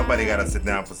fall out. Somebody got to sit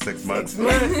down for 6 months.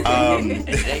 And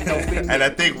I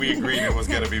think we agreed it was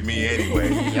going to be me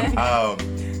anyway.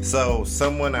 So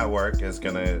someone at work is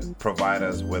going to provide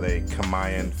us with a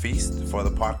Kamayan feast for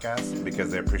the podcast because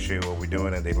they appreciate what we're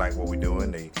doing and they like what we're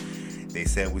doing. They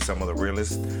said we're some of the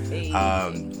realest.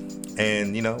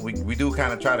 And we do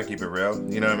kind of try to keep it real,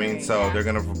 you know what I mean? So they're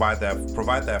gonna provide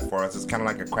that for us. It's kind of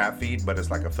like a crab feed, but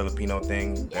it's like a Filipino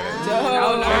thing.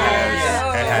 Oh,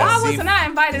 It has Why sea- wasn't I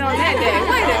invited on that day?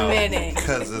 Wait a minute.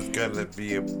 Because it's gonna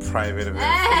be a private event.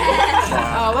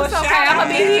 Oh, well, it's okay. I'm gonna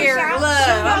be here. Look,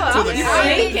 To the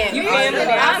I'm speaking. You family I'm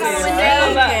out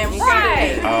speaking. here.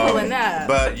 Right. Pulling up.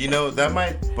 But that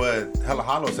might. But Hella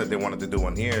Hollow said they wanted to do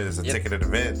one here. It's a ticketed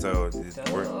event, so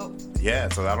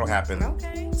so that'll happen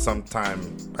Okay. sometime.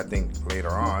 I think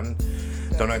later on.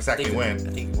 Don't know exactly when.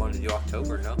 I think you wanted to do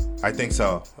October, no? I think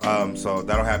so. So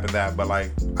that'll happen. But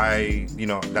like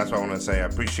that's what I want to say. I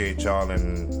appreciate y'all,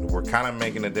 and we're kind of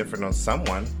making a difference on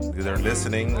someone. They're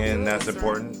listening, and that's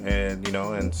important. And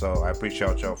and so I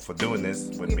appreciate y'all for doing this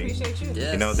with We me. appreciate you.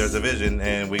 Yes. There's a vision,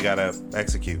 and we gotta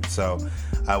execute. So,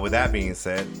 with that being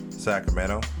said,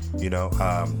 Sacramento,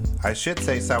 I should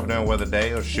say Salvadoran Weather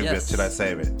Day, or should I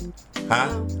save it?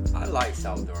 Huh? I like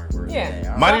Salvadoran Birthday.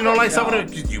 Yeah. Why do you don't like No.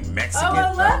 Salvadoran? You Mexican. Oh,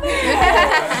 I love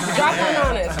it. Drop one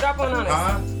on us. Drop one on us.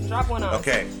 Huh? Drop one on us.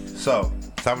 Okay, so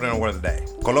Salvadoran Weather Day.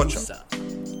 Colocho.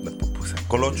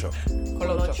 Colocho.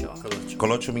 Colocho.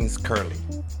 Colocho means curly.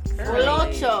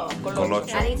 Colocho. I need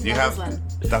Colocho. to You know have this one.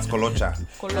 that's colocha.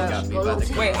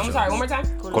 Colocho. Wait, I'm sorry. One more time.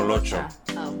 Colocho.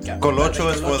 Oh.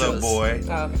 Colocho is for the boy.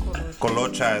 Colocho.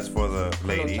 Colocha is for the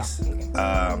ladies.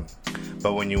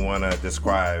 But when you want to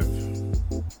describe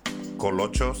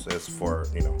colochos, is for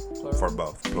for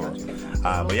both plural.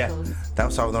 But yeah, that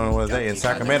was Salvadoran Weather Day in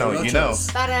Sacramento. If you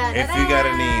got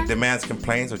any demands,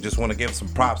 complaints, or just want to give some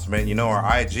props, man, our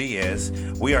IG is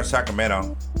We Are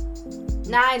Sacramento,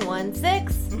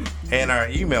 916. and our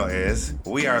email is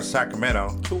We Are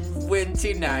Sacramento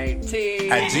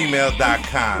 2019 at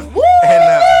gmail.com.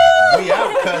 And we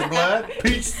out, cuz blood.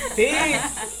 Peace.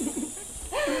 Peace.